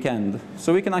during the weekend.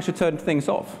 So we can actually turn things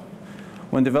off.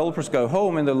 when developers go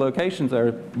home in the locations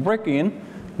they're working in,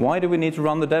 why do we need to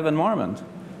run the dev environment?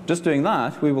 Just doing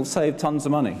that, we will save tons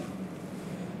of money.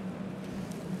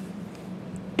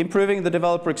 Improving the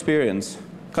developer experience.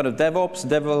 Kind of DevOps,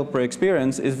 developer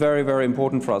experience is very, very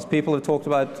important for us. People have talked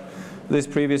about this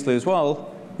previously as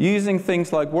well. Using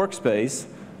things like Workspace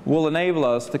will enable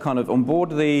us to kind of onboard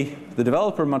the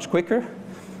developer much quicker.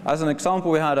 As an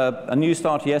example, we had a new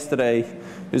starter yesterday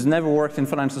who's never worked in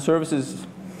financial services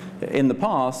in the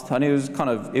past, and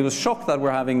he was shocked that we're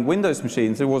having Windows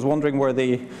machines. He was wondering where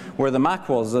the Mac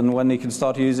was and when he could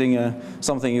start using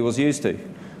something he was used to.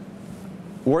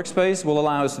 Workspace will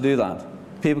allow us to do that.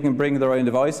 People can bring their own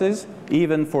devices,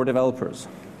 even for developers.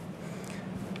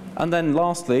 And then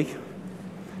lastly,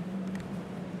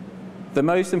 the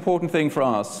most important thing for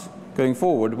us going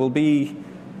forward will be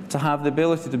to have the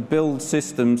ability to build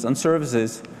systems and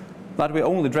services that we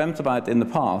only dreamt about in the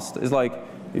past. It's like,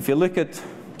 if you look at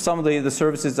some of the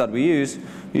services that we use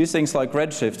things like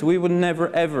Redshift. We would never,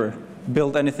 ever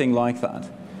build anything like that.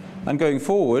 And going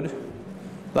forward,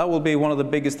 that will be one of the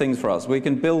biggest things for us. We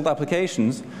can build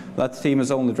applications that the team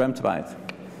has only dreamt about.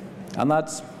 And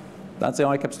that's the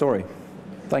ICAP story.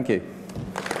 Thank you.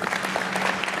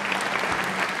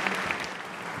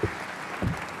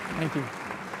 Thank you.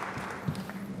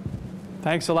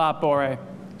 Thanks a lot, Bore.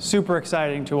 Super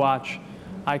exciting to watch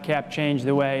ICAP change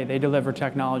the way they deliver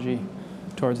technology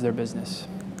towards their business.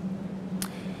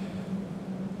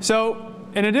 So,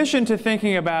 in addition to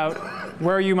thinking about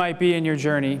where you might be in your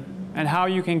journey and how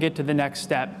you can get to the next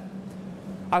step,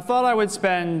 I thought I would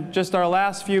spend just our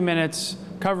last few minutes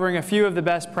covering a few of the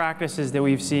best practices that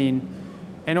we've seen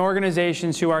in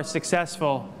organizations who are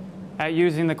successful at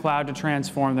using the cloud to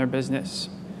transform their business.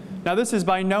 Now, this is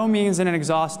by no means an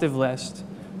exhaustive list,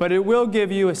 but it will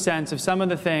give you a sense of some of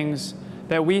the things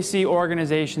that we see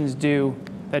organizations do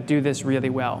that do this really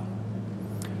well.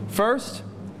 First,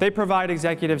 they provide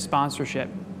executive sponsorship.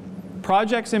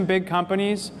 Projects in big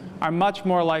companies are much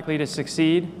more likely to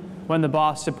succeed when the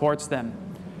boss supports them.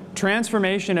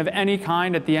 Transformation of any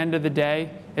kind at the end of the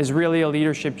day is really a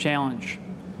leadership challenge.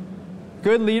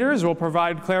 Good leaders will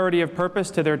provide clarity of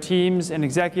purpose to their teams and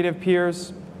executive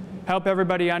peers, help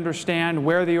everybody understand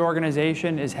where the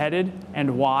organization is headed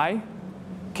and why,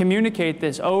 communicate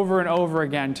this over and over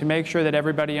again to make sure that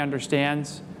everybody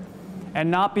understands,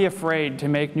 and not be afraid to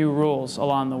make new rules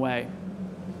along the way.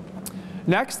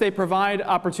 Next, they provide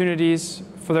opportunities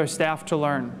for their staff to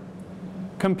learn.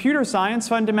 Computer science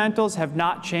fundamentals have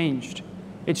not changed.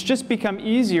 It's just become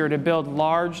easier to build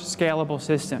large, scalable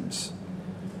systems.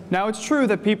 Now, it's true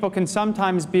that people can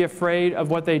sometimes be afraid of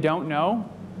what they don't know,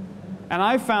 and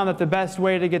I've found that the best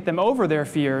way to get them over their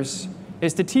fears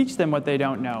is to teach them what they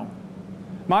don't know.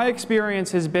 My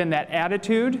experience has been that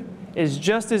attitude is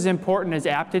just as important as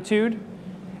aptitude,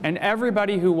 and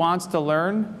everybody who wants to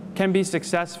learn can be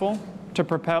successful to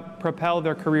propel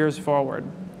their careers forward.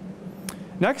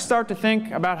 Next, start to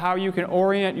think about how you can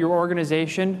orient your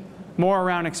organization more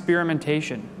around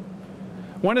experimentation.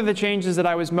 One of the changes that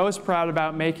I was most proud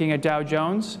about making at Dow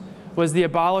Jones was the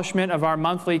abolishment of our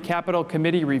monthly capital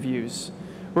committee reviews,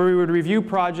 where we would review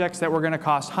projects that were going to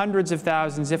cost hundreds of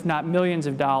thousands, if not millions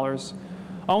of dollars,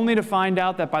 only to find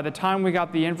out that by the time we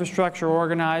got the infrastructure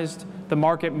organized, the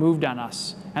market moved on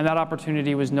us, and that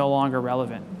opportunity was no longer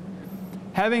relevant.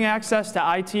 Having access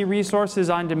to IT resources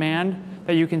on demand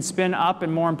that you can spin up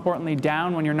and, more importantly,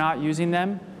 down when you're not using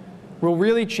them will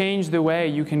really change the way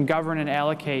you can govern and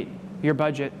allocate your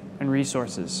budget and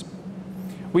resources.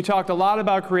 We talked a lot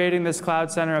about creating this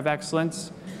Cloud Center of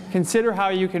Excellence. Consider how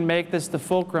you can make this the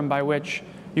fulcrum by which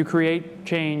you create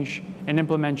change and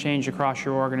implement change across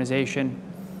your organization.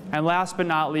 And last but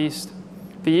not least,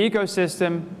 the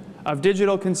ecosystem of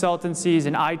digital consultancies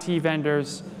and IT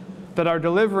vendors that are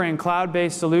delivering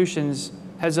cloud-based solutions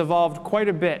has evolved quite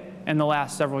a bit in the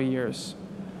last several years.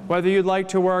 Whether you'd like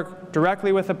to work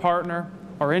directly with a partner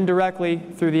or indirectly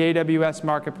through the AWS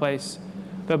marketplace,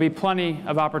 there'll be plenty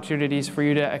of opportunities for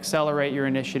you to accelerate your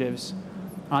initiatives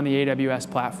on the AWS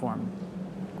platform.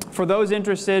 For those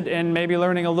interested in maybe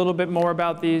learning a little bit more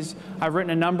about these, I've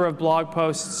written a number of blog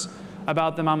posts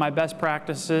about them on my best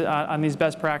practices, on these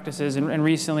best practices, and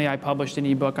recently I published an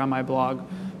ebook on my blog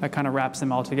that kind of wraps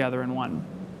them all together in one.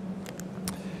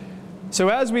 So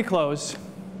as we close,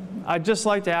 I'd just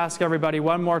like to ask everybody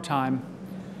one more time,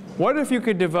 what if you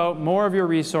could devote more of your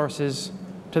resources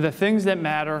to the things that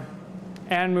matter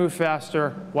and move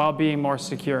faster while being more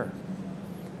secure?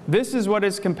 This is what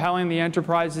is compelling the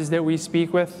enterprises that we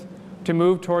speak with to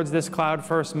move towards this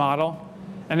cloud-first model,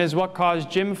 and is what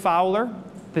caused Jim Fowler,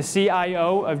 the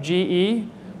CIO of GE,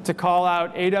 to call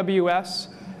out AWS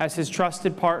as his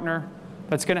trusted partner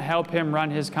that's going to help him run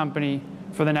his company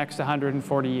for the next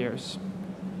 140 years.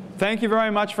 Thank you very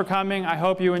much for coming. I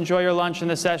hope you enjoy your lunch and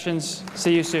the sessions.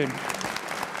 See you soon.